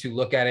willing to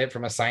look at it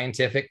from a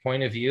scientific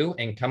point of view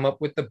and come up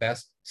with the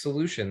best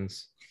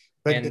solutions.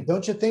 But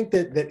don't you think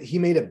that he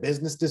made a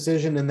business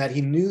decision and that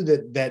he knew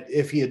that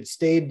if he had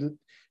stayed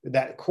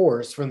that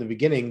course from the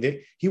beginning,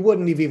 that he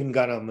wouldn't have even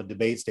got on the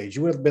debate stage? He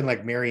would have been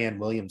like Marianne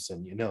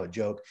Williamson, a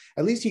joke.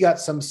 At least he got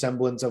some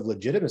semblance of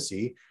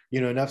legitimacy,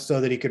 enough so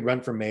that he could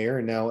run for mayor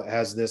and now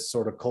has this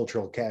sort of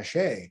cultural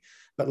cachet.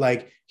 But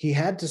like he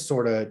had to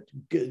sort of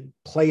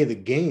play the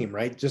game,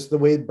 right? Just the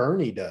way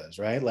Bernie does,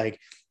 right? Like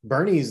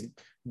Bernie's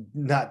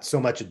not so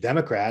much a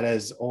Democrat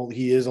as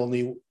he is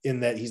only in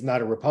that he's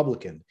not a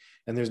Republican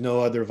and there's no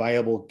other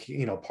viable,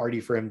 party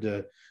for him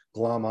to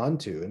glom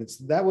onto. And it's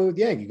that way with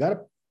Yang. You got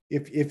to,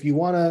 if you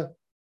want to,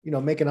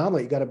 make an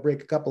omelet, you got to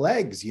break a couple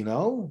eggs,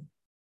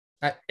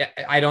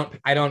 I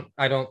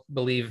don't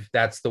believe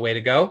that's the way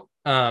to go.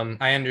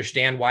 I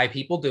understand why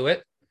people do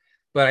it.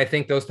 But I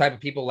think those type of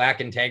people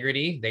lack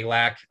integrity. They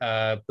lack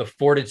the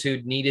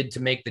fortitude needed to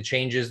make the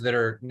changes that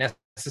are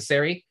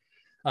necessary.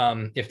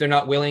 If they're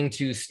not willing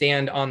to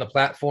stand on the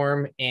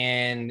platform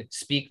and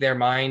speak their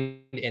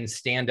mind and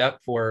stand up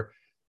for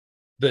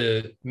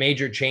the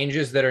major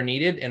changes that are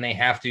needed, and they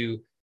have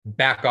to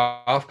back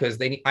off because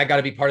I got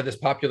to be part of this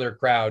popular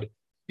crowd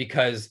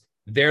because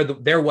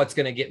they're what's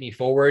going to get me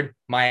forward.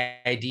 My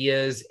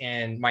ideas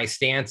and my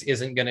stance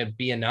isn't going to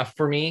be enough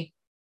for me.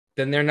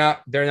 Then they're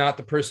not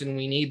the person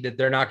we need. That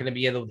they're not going to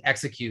be able to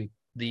execute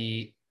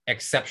the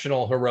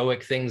exceptional,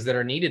 heroic things that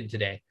are needed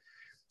today.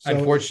 So,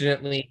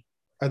 unfortunately,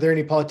 are there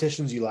any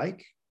politicians you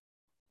like?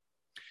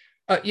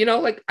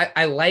 Like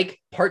I like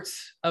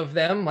parts of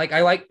them. Like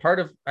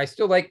I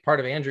still like part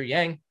of Andrew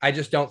Yang. I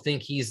just don't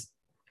think he's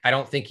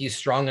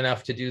strong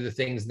enough to do the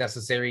things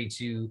necessary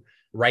to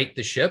right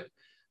the ship.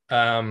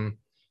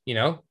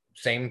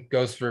 Same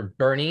goes for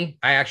Bernie.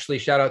 I actually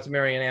shout out to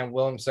Marianne Ann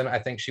Williamson. I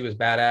think she was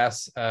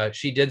badass.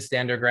 She did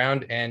stand her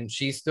ground and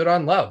she stood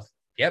on love.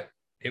 Yep.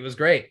 It was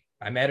great.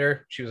 I met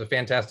her. She was a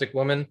fantastic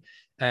woman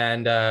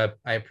and I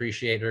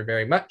appreciate her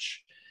very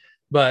much,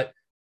 but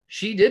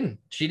she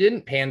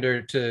didn't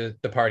pander to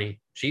the party.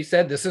 She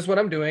said, this is what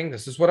I'm doing.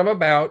 This is what I'm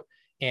about.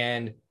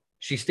 And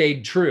she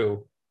stayed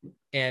true.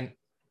 And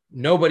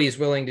nobody's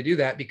willing to do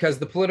that because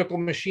the political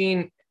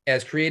machine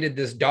has created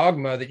this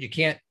dogma that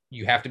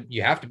you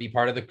have to be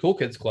part of the cool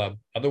kids club.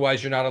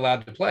 Otherwise you're not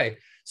allowed to play.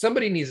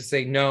 Somebody needs to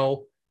say,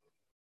 no,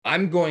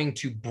 I'm going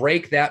to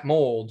break that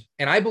mold.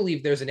 And I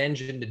believe there's an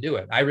engine to do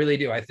it. I really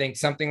do. I think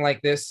something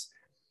like this,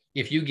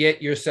 if you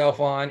get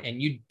yourself on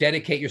and you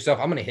dedicate yourself,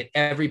 I'm going to hit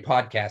every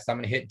podcast. I'm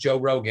going to hit Joe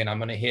Rogan. I'm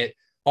going to hit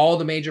all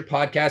the major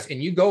podcasts,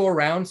 and you go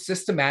around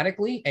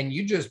systematically and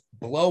you just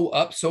blow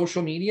up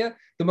social media.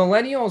 The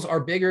millennials are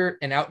bigger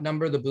and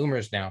outnumber the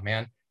boomers now,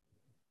 man.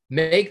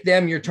 Make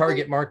them your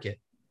target market.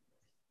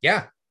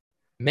 Yeah.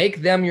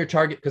 Make them your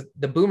target because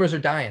the boomers are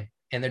dying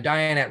and they're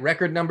dying at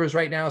record numbers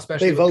right now,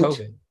 especially with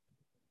COVID.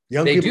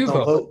 Young people do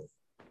vote.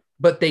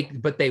 But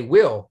they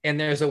will. And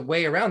there's a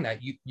way around that.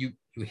 You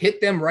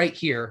hit them right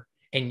here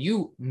and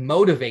you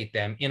motivate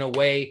them in a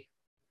way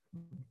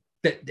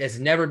that has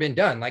never been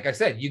done. Like I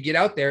said, you get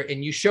out there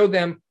and you show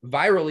them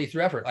virally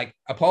through effort, like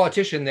a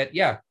politician that,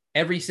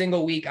 every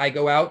single week I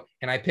go out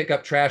and I pick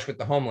up trash with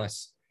the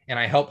homeless and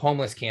I help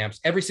homeless camps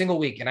every single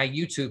week. And I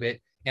YouTube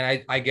it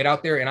and I get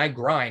out there and I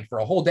grind for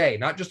a whole day,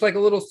 not just like a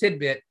little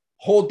tidbit,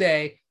 whole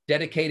day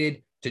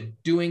dedicated to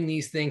doing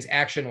these things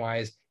action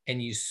wise.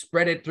 And you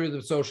spread it through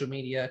the social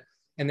media.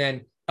 And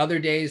then other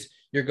days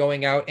you're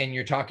going out and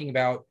you're talking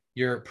about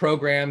your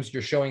programs,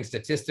 you're showing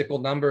statistical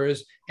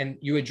numbers, and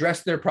you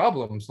address their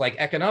problems like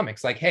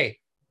economics. Like, hey,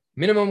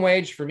 minimum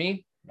wage for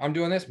me, I'm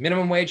doing this.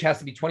 Minimum wage has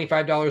to be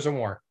 $25 or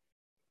more.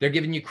 They're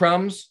giving you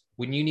crumbs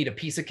when you need a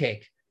piece of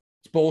cake.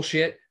 It's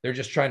bullshit. They're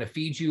just trying to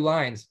feed you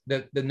lines.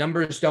 The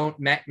numbers don't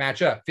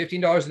match up.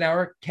 $15 an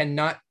hour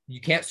you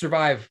can't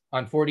survive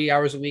on 40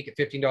 hours a week at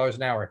 $15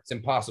 an hour. It's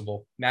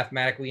impossible,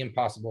 mathematically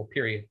impossible,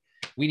 period.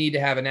 We need to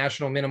have a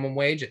national minimum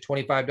wage at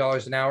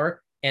 $25 an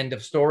hour. End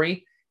of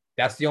story.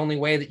 That's the only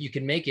way that you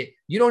can make it.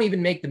 You don't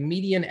even make the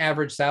median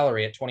average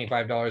salary at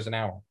 $25 an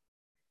hour.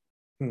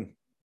 It's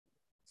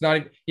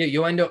not,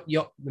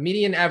 the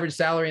median average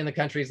salary in the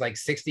country is like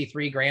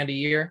 63 grand a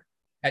year.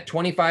 At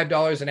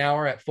 $25 an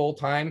hour at full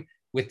time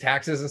with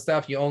taxes and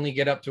stuff, you only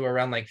get up to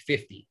around like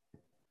 50.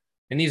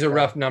 And these are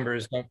rough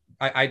numbers.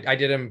 I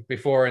did them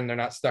before and they're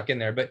not stuck in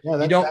there, but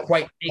you don't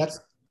quite.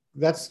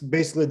 That's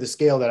basically the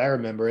scale that I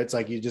remember. It's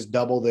like you just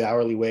double the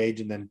hourly wage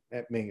and then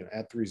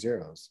add 3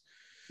 zeros.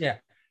 Yeah.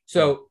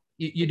 So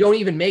you don't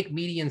even make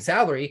median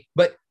salary,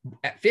 but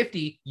at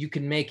 50, you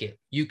can make it.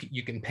 You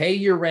can pay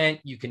your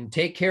rent. You can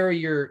take care of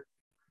your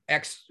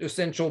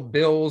essential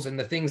bills and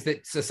the things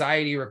that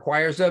society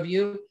requires of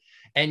you,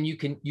 and you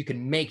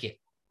can make it.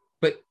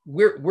 But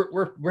we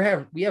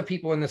have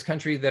people in this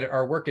country that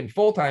are working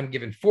full time,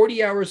 given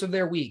 40 hours of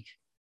their week.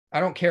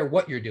 I don't care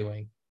what you're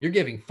doing. You're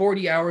giving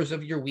 40 hours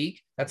of your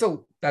week. That's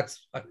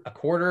a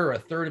quarter or a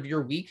third of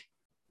your week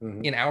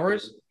in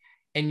hours,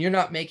 and you're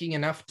not making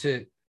enough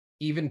to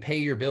even pay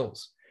your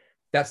bills.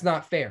 That's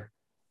not fair.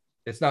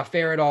 It's not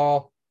fair at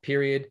all,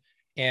 period.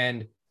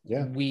 And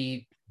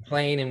we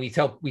complain and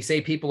we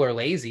say people are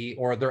lazy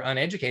or they're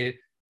uneducated.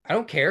 I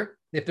don't care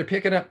if they're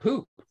picking up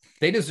poop.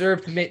 They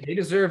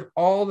deserve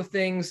all the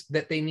things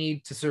that they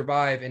need to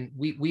survive. And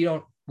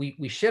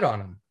we shit on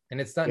them, and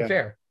it's not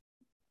fair.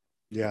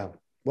 Yeah.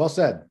 Well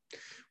said.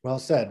 Well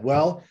said.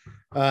 Well,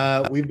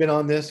 we've been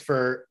on this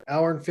for an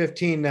hour and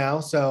 15 now.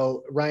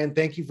 So Ryan,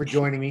 thank you for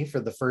joining me for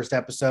the first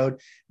episode.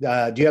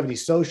 Do you have any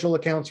social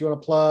accounts you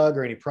want to plug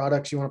or any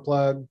products you want to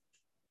plug?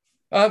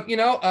 I'm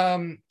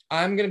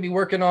going to be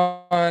working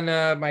on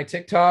my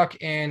TikTok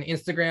and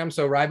Instagram.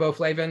 So Rye Bow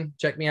Flavin,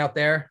 check me out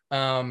there.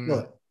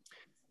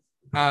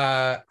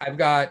 I've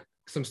got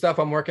some stuff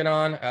I'm working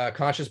on.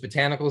 Conscious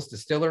Botanicals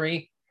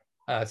Distillery.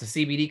 It's a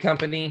CBD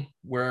company.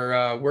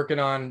 We're working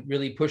on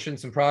really pushing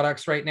some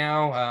products right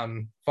now.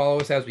 Follow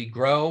us as we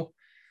grow.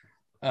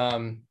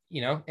 And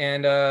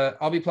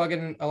I'll be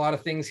plugging a lot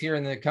of things here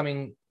in the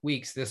coming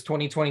weeks. This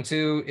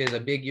 2022 is a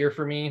big year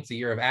for me. It's a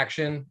year of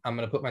action. I'm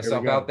going to put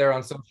myself out there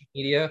on social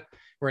media.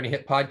 We're going to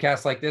hit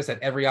podcasts like this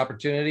at every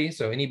opportunity.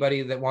 So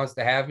anybody that wants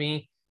to have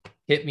me,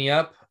 hit me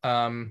up.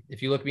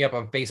 If you look me up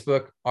on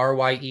Facebook,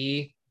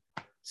 RYE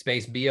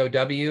space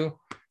BOW,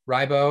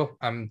 Rye Bow.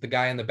 I'm the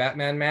guy in the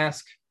Batman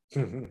mask,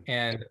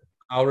 and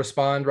I'll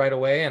respond right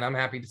away. And I'm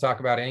happy to talk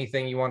about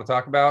anything you want to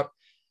talk about,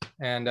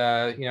 and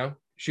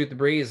shoot the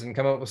breeze and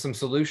come up with some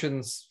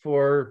solutions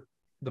for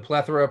the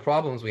plethora of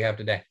problems we have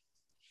today.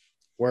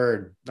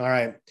 Word. All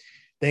right.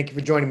 Thank you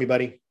for joining me,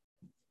 buddy.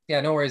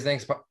 Yeah, no worries.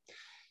 Thanks.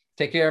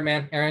 Take care,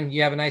 man. Aaron,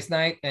 you have a nice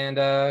night, and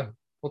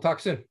we'll talk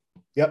soon.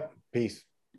 Yep. Peace.